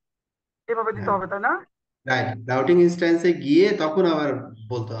গিয়ে এভাবে দিতে হ্যাঁ, হবে, তাই না? রাইট, রাউটিং ইনস্ট্যান্সে গিয়ে তখন আবার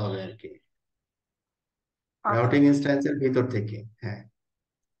বলতে হবে আর কি, আচ্ছা রাউটিং আচ্ছা। ইনস্ট্যান্সের ভিতর থেকে। হ্যাঁ,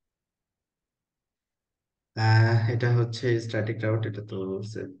 এটা হচ্ছে স্ট্যাটিক রাউট। এটা তো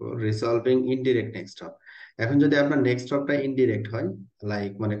রিসলভিং ইনডিরেক্ট নেক্সট হপ। এখন যদি আপনার নেক্সট হপটা ইনডিরেক্ট হয়,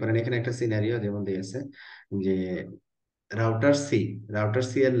 লাইক মনে করেন এখানে একটা সিনারিও যেমন দিয়েছে যে রাউটার সি, রাউটার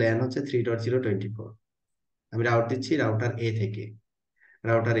সি এর ল্যান হচ্ছে 3.0/24। আমি রাউট দিচ্ছি রাউটার এ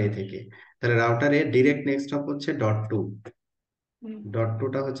থেকে, তাহলে router a direct next hop হচ্ছে .2। হুম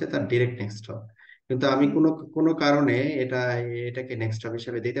 .2টা হচ্ছে তার ডিরেক্ট নেক্সট হপ। কিন্তু আমি হুম কোনো কোনো কারণে এটা এটাকে নেক্সট হপ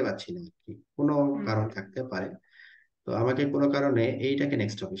হিসেবে দিতে পারছি না আর কি, কোনো হুম কারণ থাকতে পারে। তো আমাকে কোনো কারণে এইটাকে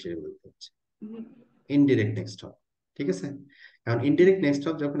নেক্সট হপ হিসেবে বলতে হচ্ছে, হুম ইনডিরেক্ট নেক্সট হপ। ঠিক আছে, এখন হুম ইনডিরেক্ট নেক্সট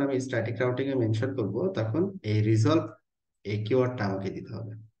হপ যখন আমি স্ট্যাটিক রাউটিং এ মেনশন করব, তখন এই রিজলভ এই কিওয়ার্ডটা আমাকে দিতে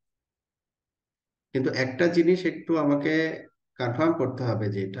হবে। কিন্তু একটা জিনিস একটু আমাকে কনফার্ম করতে হবে,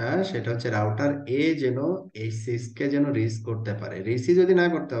 যেটা সেটা হচ্ছে রাউটার এ যেন এই সিসকে যেন রিচ করতে পারে। রিসি যদি না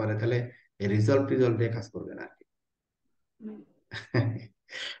করতে পারে, তাহলে এই রিজলভ টিজলভ দিয়ে কাজ করবে না আর কি। হুম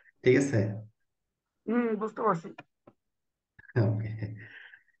ঠিক আছে। বুঝতে পারছি। ওকে,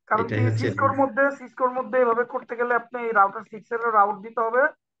 কারণ এটাই কি, হচ্ছে। সিসকোর মধ্যে এভাবে করতে গেলে আপনি রাউটার 6 এর রাউট দিতে হবে,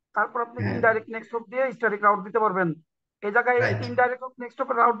 তারপর আপনি হ্যাঁ, ইনডাইরেক্ট নেক্সট হপ দিয়ে স্ট্যাটিক রাউট দিতে পারবেন। এই জায়গায় রাইট। ইনডাইরেক্ট নেক্সট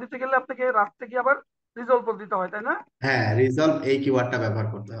হপের রাউট দিতে গেলে আপনাকে রাস্তা গিয়ে আবার রিজলভ দিতে হয়, তাই না? হ্যাঁ, রিজলভ এই কিওয়ার্ডটা ব্যবহার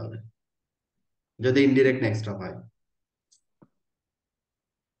করতে হবে যদি ইনডিরেক্ট নেক্সট হয়।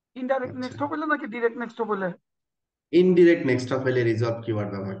 ইনডাইরেক্ট আচ্ছা, নেক্সট হপ হইলে নাকি ডিরেক্ট নেক্সট হপ হইলে? ইনডিরেক্ট নেক্সট হলে রিজলভ কিওয়ার্ড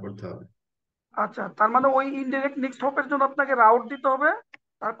ব্যবহার করতে হবে। আচ্ছা, তার মানে ওই ইনডাইরেক্ট নেক্সট হপের জন্য আপনাকে রাউট দিতে হবে,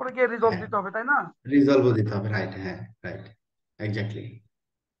 তারপরে গিয়ে রিজলভ হ্যাঁ, দিতে হবে, তাই না? রিজলভও দিতে হবে, রাইট। হ্যাঁ, রাইট, এক্স্যাক্টলি।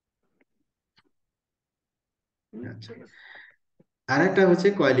 আচ্ছা, ঠিক আছে। আর একটা হচ্ছে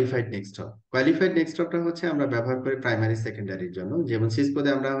কোয়ালিফাইড নেক্সটপ। কোয়ালিফাইড নেক্সটপটা হচ্ছে আমরা ব্যবহার করি প্রাইমারি সেকেন্ডারির জন্য। যেমন সিসকোতে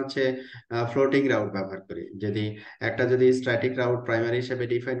আমরা হচ্ছে ফ্লোটিং রাউট ব্যবহার করি। যদি স্ট্যাটিক রাউট প্রাইমারি হিসেবে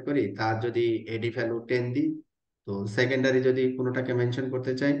ডিফাইন করি, তার যদি এডি ভ্যালু 10 দিই, তো সেকেন্ডারি যদি কোনোটাকে মেনশন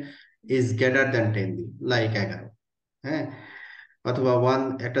করতে চাই, ইজ গ্রেটার দ্যান 10 দিই, লাইক 11। হ্যাঁ, অথবা 1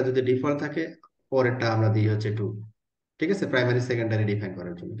 একটা যদি ডিফল্ট থাকে, পরেরটা আমরা দিই হচ্ছে 2। ঠিক আছে, প্রাইমারি সেকেন্ডারি ডিফাইন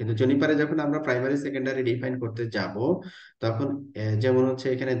করার জন্য। কিন্তু জুনিপারে যখন আমরা প্রাইমারি সেকেন্ডারি ডিফাইন করতে যাব, তখন যেমন হচ্ছে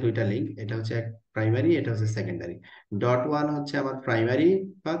এখানে দুইটা লিঙ্ক, এটা হচ্ছে এক প্রাইমারি, এটা হচ্ছে সেকেন্ডারি। .1 হচ্ছে আমার প্রাইমারি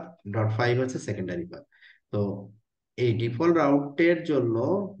পাথ, .5 হচ্ছে সেকেন্ডারি পাথ। তো এই ডিফল্ট রাউটের জন্য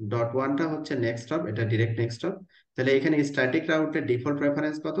ডট ওয়ানটা হচ্ছে নেক্সট হপ, এটা ডিরেক্ট নেক্সট হপ। তাহলে এখানে স্ট্যাটিক রাউটের ডিফল্ট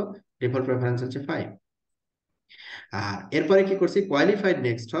প্রেফারেন্স কত? ডিফল্ট প্রেফারেন্স হচ্ছে 5। আর এরপরে কি করছি, qualified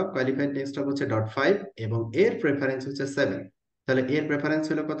next hop, qualified next hop হচ্ছে ডট 5 এবং এর প্রেফারেন্স হচ্ছে 7। তাহলে এর প্রেফারেন্স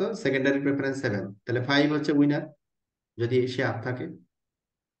হলো কত? সেকেন্ডারি প্রেফারেন্স 7, তাহলে 5 হচ্ছে উইনার যদি সে আপ থাকে,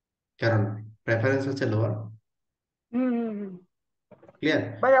 কারণ প্রেফারেন্স হচ্ছে লোয়ার। হম হম হম। ক্লিয়ার?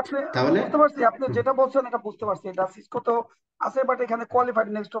 ভাই আপনি, তাহলে বুঝতে পারছি আপনি হুম, যেটা বলছেন এটা বুঝতে পারছি, এটা সিসকো তো আছে, বাট এখানে কোয়ালিফাইড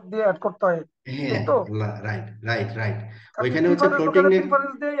নেক্সট অফ দিয়ে অ্যাড করতে হয়, এই হ্যাঁ, তো। Right right right. কারণ ওইখানে হচ্ছে প্রিফারেন্স ফ্লোটিং ওখানে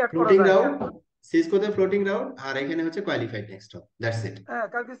প্রিফারেন্স দিয়ে অ্যাড করা ফ্লোটিং যায়। রাউট, সিসকোতে ফ্লোটিং রাউট, আর এখানে হচ্ছে qualified next hop, that's it. হ্যাঁ,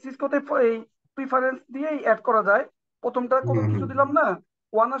 কারণ কি সিসকোতে এই প্রিফারেন্স দিয়েই অ্যাড করা যায়। প্রথমটা হুম কোনো কিছু হুম। দিলাম না,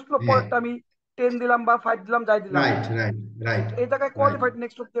 ওয়ান আসলো, হ্যাঁ, পরেরটা আমি 10 দিলাম বা 5 দিলাম, যাই দিলাম। রাইট রাইট রাইট এই জায়গায় রাইট। কোয়ালিফাইড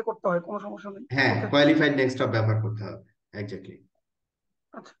নেক্সট অফ দিয়ে করতে হয়, কোনো সমস্যা নেই। হ্যাঁ, ওকে। কোয়ালিফাইড নেক্সট হপ ব্যবহার করতে হবে, এক্স্যাক্টলি।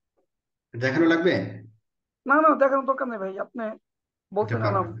 আচ্ছা। দেখানো লাগবে? না না, দেখানোর দরকার নেই ভাই, আপনি এটা বলছেন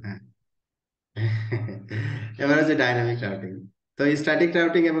পারো, এনাফ। হ্যাঁ। এবার হচ্ছে ডাইনামিক রাউটিং। তো স্ট্যাটিক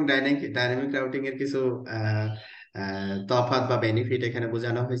রাউটিং এবং ডাইনামিক রাউটিং এর কিছু আহ, তফাৎ বা বেনিফিট এখানে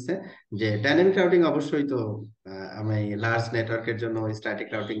বোঝানো হয়েছে। যে ডাইনামিক রাউটিং অবশ্যই তো আমি লার্জ নেটওয়ার্কের জন্য স্ট্যাটিক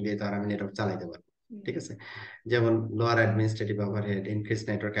রাউটিং দিয়ে তো আর আমি নেটওয়ার্ক চালাইতে পারবো, ঠিক আছে? যেমন lower administrative overhead, increase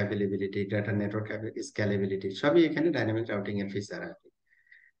network availability, data network scalability, সবই এখানে ডাইনামিক রাউটিং এর ফিচার।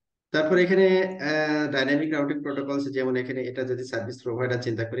 তারপর এখানে ডাইনামিক রাউটিং প্রোটোকলস, যেমন এখানে এটা যদি সার্ভিস প্রোভাইডার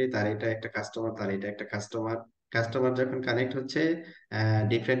চিন্তা করি, তার এটা একটা কাস্টমার, তার এটা একটা কাস্টমার। কাস্টমার যখন কানেক্ট হচ্ছে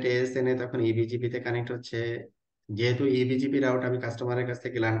ডিফারেন্ট এএসএন এ, তখন ইবিজিপি তে কানেক্ট হচ্ছে। যেহেতু ইবিজিপি রাউট আমি কাস্টমারের কাছ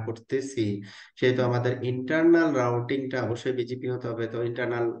থেকে লার্ন করতেছি, সেহেতু আমাদের ইন্টারনাল রাউটিংটা অবশ্যই বিজিপি হতে হবে। তো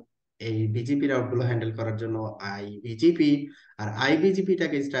ইন্টারনাল এই বিজিপি রাউট গুলো হ্যান্ডেল করার জন্য আইবিজিপি, আর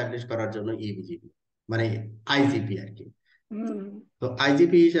আইবিজিপিটাকে এস্টাবলিশ করার জন্য ইবিজিপি, মানে আইজিপি আর কি। হম তো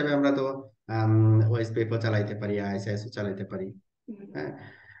আইজিপি হিসেবে আমরা তো ওএসপিএফও চালাইতে পারি, আইএসএস ও চালাইতে পারি। হম হ্যাঁ,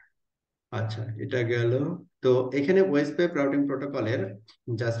 আচ্ছা, এটা গেল। তো এখানে ওএসপিএফ রাউটিং প্রোটোকলের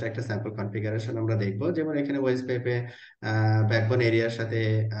জাস্ট একটা স্যাম্পল কনফিগারেশন আমরা দেখবো। যেমন এখানে ওএসপিএফ এ ব্যাকবোন এরিয়ার সাথে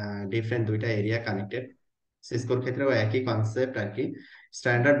ডিফারেন্ট দুইটা এরিয়া কানেক্টেড। সিসকোর ক্ষেত্রেও একই কনসেপ্ট আর কি,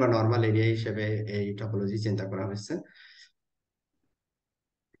 স্ট্যান্ডার্ড বা নর্মাল এরিয়া হিসেবে এই টপোলজি চিন্তা করা হয়েছে।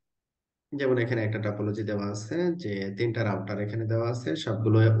 যেমন এখানে একটা টপোলজি দেওয়া আছে, যে তিনটা রাউটার এখানে দেওয়া আছে,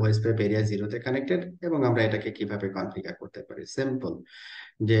 সবগুলো ওএসপিএফ এরিয়া জিরোতে কানেক্টেড, এবং আমরা এটাকে কিভাবে কনফিগার করতে পারি, সিম্পল।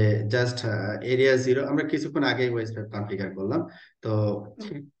 যে জাস্ট এরিয়া জিরো আমরা কিছুক্ষণ আগে ওএসপিএফ কনফিগার করলাম। তো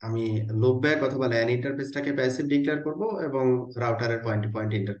আমি লুপ ব্যাক অথবা ল্যান ইন্টারফেসটাকে প্যাসিভ ডিক্লেয়ার করব, এবং রাউটারের পয়েন্ট টু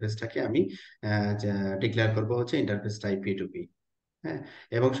পয়েন্ট ইন্টারফেসটাকে আমি ডিক্লেয়ার করব হচ্ছে interface type P two P. হ্যাঁ,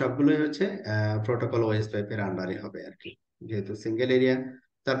 এবং সবগুলোই হচ্ছে প্রোটোকল ওএসপিএফ এর আন্ডারে হবে আর কি, যেহেতু সিঙ্গেল এরিয়া।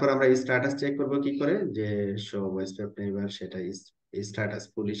 তারপর আমরা স্ট্যাটাস চেক করব কি করে, যে শো ওএসপিএফ নেইবার সেটা স্ট্যাটাস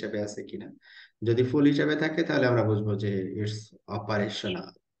ফুল হিসেবে আছে কিনা। যদি ফুল হিসেবে থাকে তাহলে আমরা বুঝবো যে ইটস অপারেশনাল।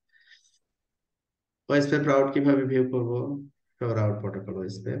 ওএসপিএফ রাউট কিভাবে ভিউ করব? Show route protocol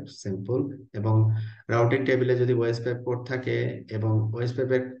OSPF, simple. এবং রাউটিং টেবিলে যদি ওএসপিএফ পোর্ট থাকে, এবং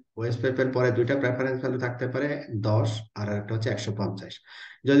ওএসপিএফ এর পরে দুইটা প্রেফারেন্স ভ্যালু থাকতে পারে, 10 আর একটা হচ্ছে 150।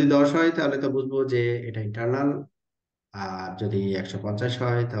 যদি 10 হয় তাহলে তো বুঝবো যে এটা ইন্টারনাল, আর যদি 150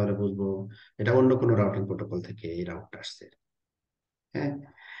 হয় তাহলে বুঝবো এটা অন্য কোনো রাউটিং প্রোটোকল থেকে এই রাউটটা আসছে। হ্যাঁ,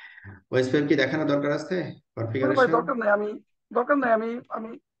 ওএসপিএফ কি দেখানো দরকার আছে না ভাই, কনফিগারেশন? দরকার নাই, আমি দরকার নাই, আমি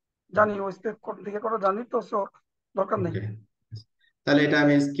জানি ও স্টেপ থেকে করা জানি তো, সো দরকার নেই। ওকে, তাহলে এটা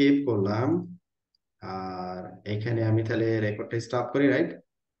আমি স্কিপ করলাম। আর এখানে আমি তাহলে রেকর্ডটা স্টপ করি, রাইট?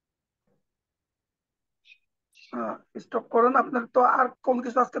 স্টপ করেন, আপনার তো আর কোন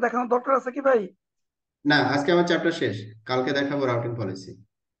কিছু আজকে দেখানোর দরকার আছে কি ভাই? না, আজকে আমার চ্যাপ্টার শেষ। কালকে দেখাবো রাউটিং পলিসি।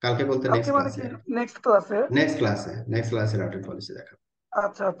 কালকে বলতে কালকে নেক্সট মানে ক্লাসে কি, আর নেক্সট ক্লাসে? নেক্সট ক্লাসে রাউটিং পলিসি দেখাবো।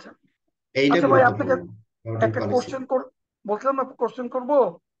 আচ্ছা আচ্ছা। এইটা আচ্ছা ভাই, আপনাকে গুরুত্বপূর্ণ, রাউটিং একটা পলিসি। কোশ্চেন বলছিলাম না, কোশ্চেন করব।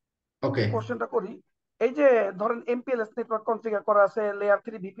 ওকে। কোশ্চেনটা করি। এই যে ধরেন এমপিএলএস নেটওয়ার্ক কনফিগার করা আছে, লেয়ার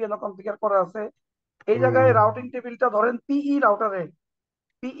 3 ভিপিএন কনফিগার করা আছে, এই হুম জায়গায় রাউটিং টেবিলটা ধরেন পিই রাউটারে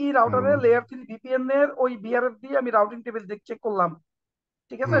হুম লেয়ার 3 ভিপিএন এর ওই বিআরএফ দিয়ে আমি রাউটিং টেবিল চেক করলাম,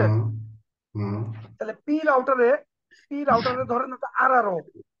 ঠিক আছে? হুম হুম তাহলে পি রাউটারে ধরেন একটা আরআরও,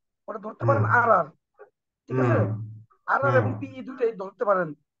 ওটা ধরতে হুম পারেন আরআর, ঠিক আছে? হুম আরআর হুম এবং পিই দুইটাই ধরতে পারেন।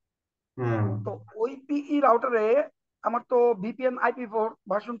 হুম তো ওই পিই রাউটারে আমার তো VPN IP4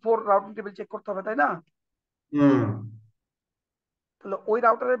 version 4 routing table check করতে হবে, তাই না? হুম। তাহলে ওই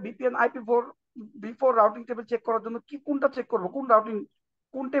রাউটারে VPN IP4 routing table check করার জন্য কি কোনটা চেক করব,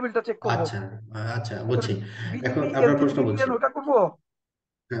 কোন টেবিলটা চেক করব? আচ্ছা, আচ্ছা, তাহলে বুঝছি। এখন বিজিপি আপনার এল3 প্রশ্ন বুঝছি। ভিপিএন ওটা করব?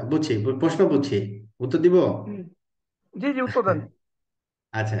 হ্যাঁ, বুঝছি, প্রশ্ন বুঝছি। উত্তর দিব। হুম, জি জি, উত্তর দেন।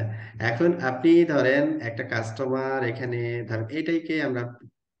 আচ্ছা, এখন আপনি ধরেন একটা কাস্টমার এখানে, ধরেন এইটাইকে আমরা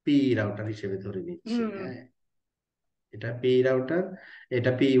পি রাউটার হিসেবে ধরে নিচ্ছি, হুম হ্যাঁ। এটা পি রাউটার,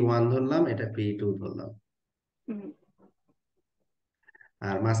 এটা P1 ধরলাম, এটা P2 ধরলাম। হুম,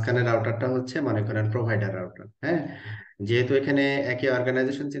 আর মাঝখানে রাউটারটা হচ্ছে মনে করেন প্রোভাইডার রাউটার। হ্যাঁ, যেহেতু এখানে একই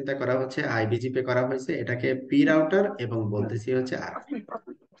অর্গানাইজেশন চিন্তা করা হচ্ছে, আইবিজিপি করা হয়েছে, এটাকে পি রাউটার এবং বলতেছি হচ্ছে আর। 5 মিনিট 5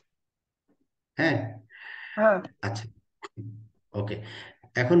 মিনিট। হ্যাঁ, হ্যাঁ। আচ্ছা, ওকে।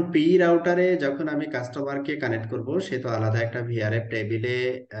 এখন পি রাউটারে যখন আমি কাস্টমারকে কানেক্ট করব, সে তো আলাদা একটা ভিআরএফ টেবিলে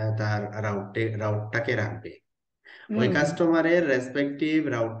তার রাউটটাকে রাখবে। ওই হুম। কাস্টমারের রেসপেক্টিভ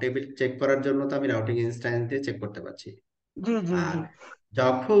রাউট টেবিল চেক করার জন্য তো আমি রাউটিং ইনস্ট্যান্স দিয়ে চেক করতে পারছি। জি জি আর জি।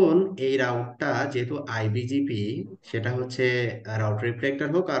 যখন এই রাউটটা যেহেতু আইবিজিপি, সেটা হচ্ছে রাউট রিফ্লেক্টর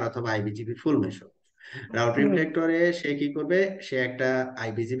হোক আর অথবা আইবিজিপি ফুল মেশ হোক, রাউট হুম রিফ্লেক্টরে সে কি করবে, সে একটা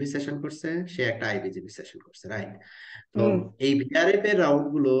আইবিজিপি সেশন করছে, সে একটা আইবিজিপি সেশন করছে, রাইট? তো হুম এই ভিআরএফ এর রাউট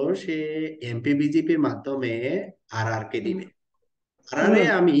গুলো সে এমপিবিজিপির মাধ্যমে আর আর কে হুম দিবে। আর আর এ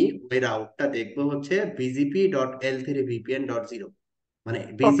হুম। আমি ওই রাউটটা দেখবো হচ্ছে bgp.l3vpn.0, মানে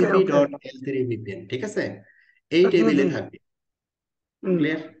ওকে বিজিপি ওকে। ডট এল থ্রি ভিপিএন, ঠিক আছে? এই জি টেবিলে জি। থাকবে। হুম।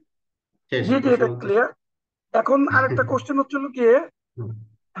 ক্লিয়ার? শেষ জি জি, প্রশ্ন এটা উত্তর? ক্লিয়ার। এখন আরেকটা কোশ্চেন হচ্ছিল কি, হুম,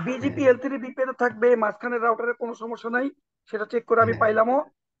 হ্যাঁ, বিজিপি এল থ্রি বিপিএন থাকবে, মাঝখানে রাউটারের কোনো সমস্যা নাই, সেটা চেক করে আমি হ্যাঁ, পাইলামও।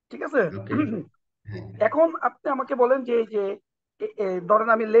 ঠিক আছে। ওকে, হ্যাঁ, এখন আপনি আমাকে বলেন যে এই যে ধরেন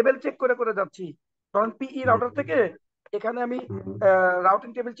আমি লেভেল চেক করে করে যাচ্ছি, ধরেন পিই হুম, রাউটার থেকে এখানে আমি হুম, রাউটিং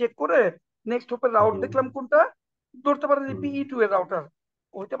টেবিল চেক করে নেক্সট হপের রাউট হুম, দেখলাম কোনটা, ধরতে পারেন যে হুম, পিই 2 এর রাউটার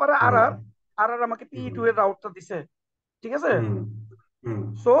হইতে পারে, আর হুম, আর আর আর আমাকে পিই হুম, 2 এর রাউটটা দিছে। ঠিক আছে। হুম, হুম,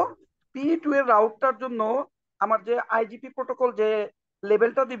 সো পি2 এর রাউটটার জন্য আমার যে আইজিপি প্রোটোকল যে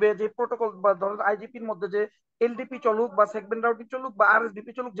লেভেলটা দিবে, যে প্রোটোকল বা ধরেন আইজিপির মধ্যে যে এলডিপি চলুক বা সেগমেন্ট রাউটিং চলুক বা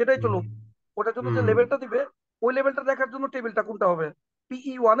আরএসডিপি চলুক, যেটাই হুম, চলুক, ওটার জন্য যে হুম। লেভেলটা দিবে, ওই লেভেলটা দেখার জন্য টেবিলটা কোনটা হবে,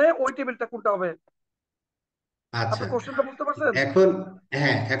 পিই 1-এ ওই টেবিলটা কোনটা হবে। আচ্ছা, আপনি কোশ্চেনটা বুঝতে পারছেন? এখন,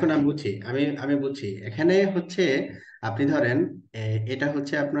 হ্যাঁ, এখন আমি বুঝছি, আমি বুঝছি এখানে হচ্ছে, আপনি ধরেন এটা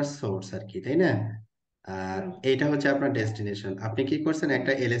হচ্ছে আপনার সোর্স আর কি, তাই না? আর হুম। এইটা হচ্ছে আপনার ডেস্টিনেশন। আপনি কি করছেন,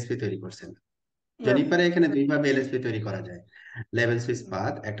 একটা এলএসপি তৈরি করছেন। ইয়েস। জনিপারে এখানে দুই ভাবে এলএসপি তৈরি করা যায়, লেভেল সুইচ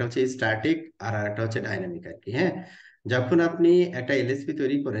পাথ, একটা হচ্ছে স্ট্যাটিক আর একটা হচ্ছে ডাইনামিক আর কি। হ্যাঁ, যখন আপনি একটা এলএসপি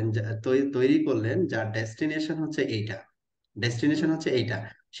তৈরি করেন, তৈরি করলেন, যার ডেস্টিনেশন হচ্ছে এইটা, ডেস্টিনেশন হচ্ছে এইটা,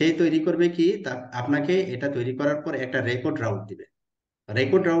 সেই তৈরি করবে কি, তা আপনাকে এটা তৈরি করার পর একটা রেকর্ড রাউট দিবে।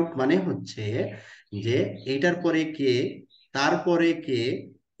 রেকর্ড রাউট মানে হচ্ছে যে এইটার পরে কে, তারপরে কে,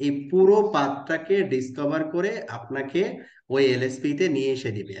 এই পুরো পাথটাকে ডিসকভার করে আপনাকে ওই এলএসপি তে নিয়ে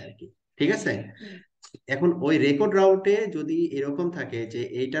এসে দিবে আর কি। ঠিক আছে? এখন ওই রেকর্ড রাউটে যদি এরকম থাকে যে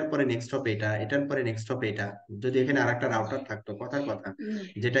এইটার পরে নেক্সট স্টপ এটা, এটার পরে নেক্সট স্টপ এটা, যদি এখানে আরেকটা রাউটার থাকতো, কথার কথা,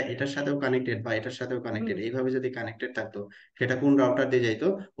 যেটা এটার সাথেও কানেক্টেড বা এটার সাথেও কানেক্টেড, এইভাবে যদি কানেক্টেড থাকতো, সেটা কোন রাউটার দিয়ে যাইতো,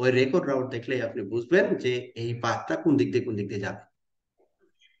 ওই রেকর্ড রাউট দেখলেই আপনি বুঝবেন যে এই পাথটা কোন দিক দিয়ে কোন দিক দিয়ে যাবে।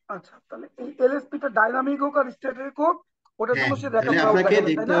 আচ্ছা, তাহলে এই এলএসপিটা ডাইনামিক হোক আর স্ট্যাটিক হোক, ওটার হ্যাঁ, জন্য সে তাহলে রেকর্ড রাউট আপনাকে দেখাবে,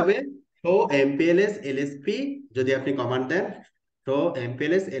 তাই দেখতে না? হবে শো এমপিএলএস এলএসপি, যদি আপনি কমান্ড দেন শো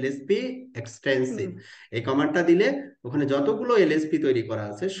এমপিএলএস এলএসপি এক্সটেন্সিভ, হুম এই কমান্ডটা দিলে ওখানে যতগুলো এলএসপি তৈরি করা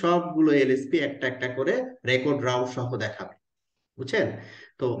আছে সবগুলো এলএসপি একটা একটা করে রেকর্ড রাউট সহ দেখাবে। বুঝছেন?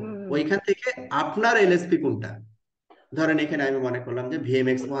 তো হুম ওইখান থেকে আপনার এলএসপি কোনটা, ধরেন এখানে আমি মনে করলাম যে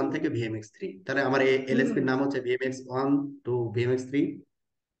ভিএমএক্স 1 থেকে ভিএমএক্স 3, তাহলে আমার হুম এলএসপির নাম হচ্ছে ভিএমএক্স 1 টু ভিএমএক্স 3।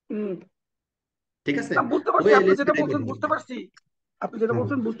 হুম। ঠিক আছে? না, বুঝতে ওই পারছি, আপনি যেটা এলএসপিটাই বলছেন তৈরি বুঝতে করবে। পারছি। আপনি যেটা হুম,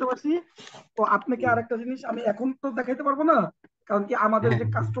 বলছেন বুঝতে পারছি। তো আপনাকে হুম, আরেকটা জিনিস আমি এখন তো দেখাইতে পারবো না, কারণ কি আমাদের হ্যাঁ, যে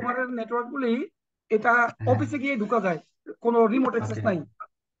কাস্টমারের নেটওয়ার্ক গুলি, এটা হ্যাঁ, অফিসে গিয়ে ঢুকা যায়, কোনো রিমোট অ্যাক্সেস ওকে, নাই।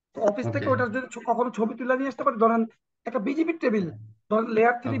 তো অফিস থেকে ওকে, ওটা যদি কখনো ছবি তুলে নিয়ে আসতে পারে, ধরেন একটা বিজিপির টেবিল, ধরেন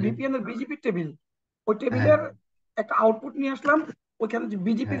লেয়ার 3 ওকে, ভিপিএন এর বিজিপির টেবিল, ওই হ্যাঁ, টেবিলের একটা আউটপুট নিয়ে আসলাম, ওইখানে যে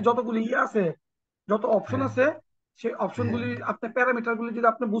বিজিপির হ্যাঁ, যতগুলি ইয়ে আছে, যত অপশন হ্যাঁ, আছে, সেই হ্যাঁ, অপশনগুলি আপনার প্যারামিটার গুলি যদি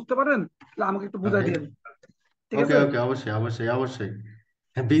আপনি বুঝতে পারেন, তাহলে আমাকে একটু বুঝাই ওকে, দিন। ঠিক ওকে, আছে। ওকে, অবশ্যই, অবশ্যই, অবশ্যই।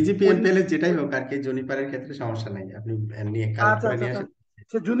 হ্যাঁ, বিজিপি ওই এমপিএলএস যেটাই হোক আর কি, জুনিপারের ক্ষেত্রে সমস্যা নাই, আপনি নিয়ে কালেক্ট আচ্ছা করে আচ্ছা নিয়ে আচ্ছা। আসেন।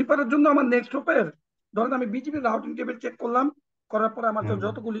 সে জুনিপারের জন্য আমার নেক্সট হোপের, ধরেন আমি বিজিবি রাউটিং টেবিল চেক করলাম, করার পরে আমার হুম,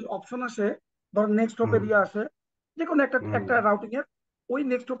 যতগুলি অপশন আসে, ধরেন নেক্সট হুম, হোপের ইয়ে আসে, যে কোনো একটা হুম, একটা রাউটিং এর, ওই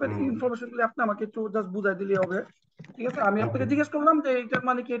নেক্সট হোপের হুম, ইনফরমেশন গুলি আপনি আমাকে একটু জাস্ট বুঝাই দিলে হবে। ঠিক আছে, আমি ওকে, আপনাকে জিজ্ঞেস করলাম যে এটার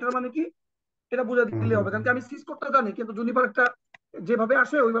মানে কি, এটার মানে কি, এটা বুঝাই হুম, দিলে হুম। হবে, কারণ কি আমি সিসকোডটা জানি, কিন্তু জুনিপার একটা যেভাবে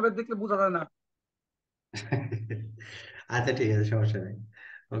আসে ওইভাবে দেখলে বোঝা যায় না। আচ্ছা, ঠিক আছে, সমস্যা নেই।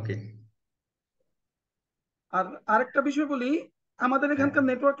 ওকে, আর আরেকটা বিষয় বলি, আমাদের হ্যাঁ, এখানকার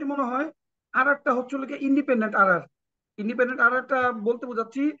নেটওয়ার্কে মনে হয় আর একটা হচ্ছে ইন্ডিপেন্ডেন্ট আর আর। ইন্ডিপেন্ডেন্ট আর একটা বলতে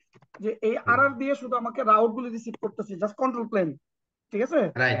বোঝাচ্ছি যে এই আর আর দিয়ে শুধু আমাকে রাউট গুলি রিসিভ করতেছে, জাস্ট কন্ট্রোল প্লেন। ঠিক আছে।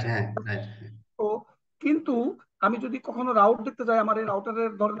 রাইট, হ্যাঁ, রাইট, তো কিন্তু আমি যদি কখনো রাউট দেখতে যাই, আমার এই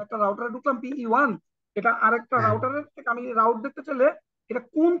রাউটারের ধরেন একটা রাউটারে ঢুকলাম পিই 1, এটা আরেকটা হ্যাঁ, রাউটারের থেকে আমি রাউট দেখতে চাইলে, এটা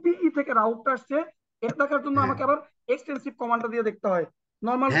কোন পিই থেকে রাউটটা আসছে, এটা দেখার জন্য হ্যাঁ আমাকে আবার এক্সটেন্সিভ কমান্ডটা দিয়ে দেখতে হয়,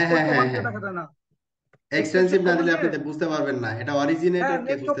 নর্মাল হ্যাঁ ওই হ্যাঁ হ্যাঁ কমান্ড দিয়ে হ্যাঁ, দেখা যায় না। এক্সটেন্সিভ এক্সটেন্সিভ না কমান্ড দিলে আপনি দিয়ে, তো বুঝতে পারবেন না, এটা হ্যাঁ, অরিজিনেটর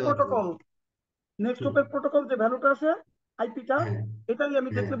কে নেক্সট অফ বুঝতে পারবেন না। প্রোটোকল, নেক্সট হুম, অফের প্রোটোকল যে ভ্যালুটা আছে, আইপিটা, হ্যাঁ এটাই আমি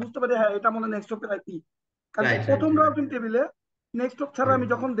হ্যাঁ, দেখলে বুঝতে পারি হ্যাঁ এটা মনে নেক্সট অফের আইপি। কারণ কি রাইট রাইট প্রথম রাইট। রাউটিং টেবিলে নেক্সট অফ ছাড়া হ্যাঁ আমি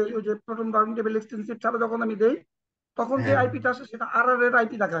যখন দেই, ওই যে প্রথম রাউটিং টেবিল এক্সটেন্সিভ ছাড়া যখন আমি দেই, তখন যে হ্যাঁ আইপিটা আসে সেটা আর আর এর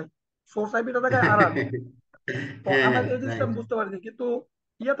আইপি দেখায়, সোর্স আইপিটা দেখায় আর আর। তো হ্যাঁ আমার হ্যাঁ এই জিনিসটা রাইট। আমি বুঝতে পারিনি, কিন্তু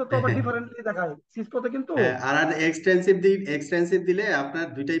ইয়াতে তো আবার ডিফারেন্টলি দেখায় সিসকোতে কিন্তু। হ্যাঁ, আর এক্সটেন্সিভ দিলে আপনার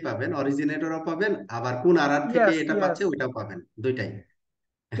দুইটাই পাবেন, অরিজিনেটরও পাবেন, আবার কোন আরআর থেকে ইয়েস এটা ইয়েস। পাচ্ছে ওইটাও পাবেন, দুইটাই।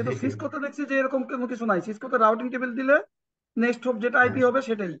 কিন্তু সিসকোতে দেখছি যে এরকম কোনো কিছু নাই, সিসকোতে রাউটিং টেবিল দিলে নেক্সট হপ যেটা হ্যাঁ আইপি হবে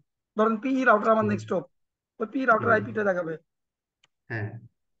সেটাই, ধরেন পিই রাউটার আমার হুম, নেক্সট হপ, ওই পি রাউটার হুম, আইপিটা দেখাবে। হ্যাঁ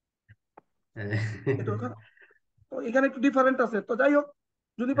হ্যাঁ এটা তো এখানে একটু ডিফারেন্ট আছে। তো যাই হোক,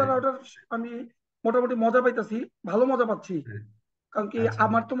 জুনিপার হ্যাঁ রাউটার আমি মোটামুটি মজা পাইতেছি, ভালো মজা পাচ্ছি। হ্যাঁ, কারণ কি আচ্ছা।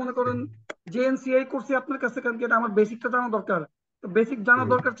 আমার তো মনে করেন জেএনসিআই করছি আপনার কাছে, কারণ কি এটা আমার বেসিকটা জানা দরকার। তো বেসিক জানা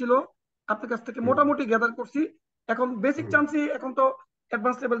হুম দরকার ছিল, আপনার কাছ থেকে হুম মোটামুটি গ্যাদার করছি। এখন বেসিক হুম, জানছি, এখন তো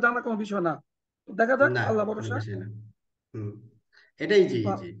অ্যাডভান্স লেভেল জানা কোনো বিষয় না। তো দেখা যাক, না আল্লাহ কোনো ভরসা। বিষয় না। হুম, এটাই জি তো,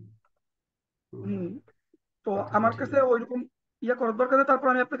 জি। হুম, হুম, তো কথাটা আমার ঠিক কাছে আছে। ওইরকম ইয়ে করার দরকার নেই।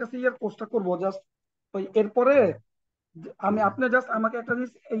 তারপর আমি আপনার কাছে ইয়ার কোর্সটা করবো জাস্ট, ওই এরপরে হুম আমি, হুম আপনি জাস্ট আমাকে একটা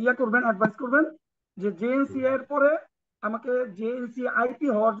জিনিস ইয়া করবেন, অ্যাডভাইস করবেন, যে হুম, জেএনসিএ এর পরে আমাকে জেএনসি আইপি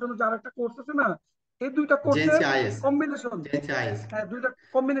হওয়ার জন্য যার একটা কোর্স আছে না, এই দুইটা কোর্সের জেএনসিআইএস, কম্বিনেশন, জেএনসিআইএস। হ্যাঁ দুইটা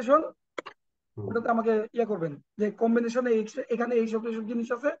কম্বিনেশন, হুম ওটাতে আমাকে ইয়ে করবেন, যে কম্বিনেশনে এখানে এইসব এইসব জিনিস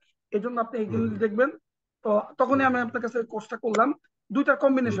আছে, এই জন্য আপনি এই হুম জিনিস দেখবেন। তো তখনই হুম আমি আপনার কাছে কোর্সটা করলাম, দুইটার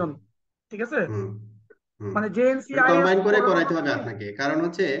হুম কম্বিনেশন, ঠিক আছে। হুম হুম, মানে জেএনসিআইএস কম্বাইন করে করানোর করাইতে হবে মাধ্যমে, আপনাকে, কারণ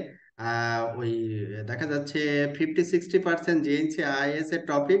হচ্ছে ওই দেখা যাচ্ছে 50-60% জেএনসি আইএস এর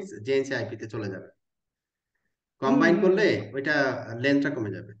টপিকস জেএনসি আইপি তে চলে যাবে, হুম কম্বাইন হুম করলে হুম, ওইটা লেন্থটা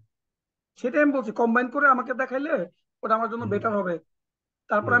কমে যাবে। সেটাই আমি বলছি, কম্বাইন করে আমাকে দেখাইলে ওটা আমার জন্য হুম বেটার হবে।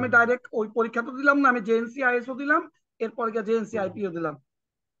 তারপর হুম, আমি ডাইরেক্ট ওই পরীক্ষা তো দিলাম না, আমি জেএনসি আইএসও দিলাম, এরপর গিয়ে জেএনসি হুম, আইপিও দিলাম।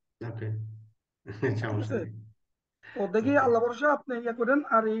 ওকে ঠিক সমস্যা আছে, নেই। তো দেখি ওকে আল্লাহ ভরসা, আপনি করেন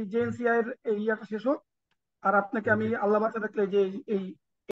আর এই জেএনসি এর এই ইয়াটা শেষ হোক। আর আপনাকে আমি ওকে আল্লাহ বাঁচা রাখলে যে এই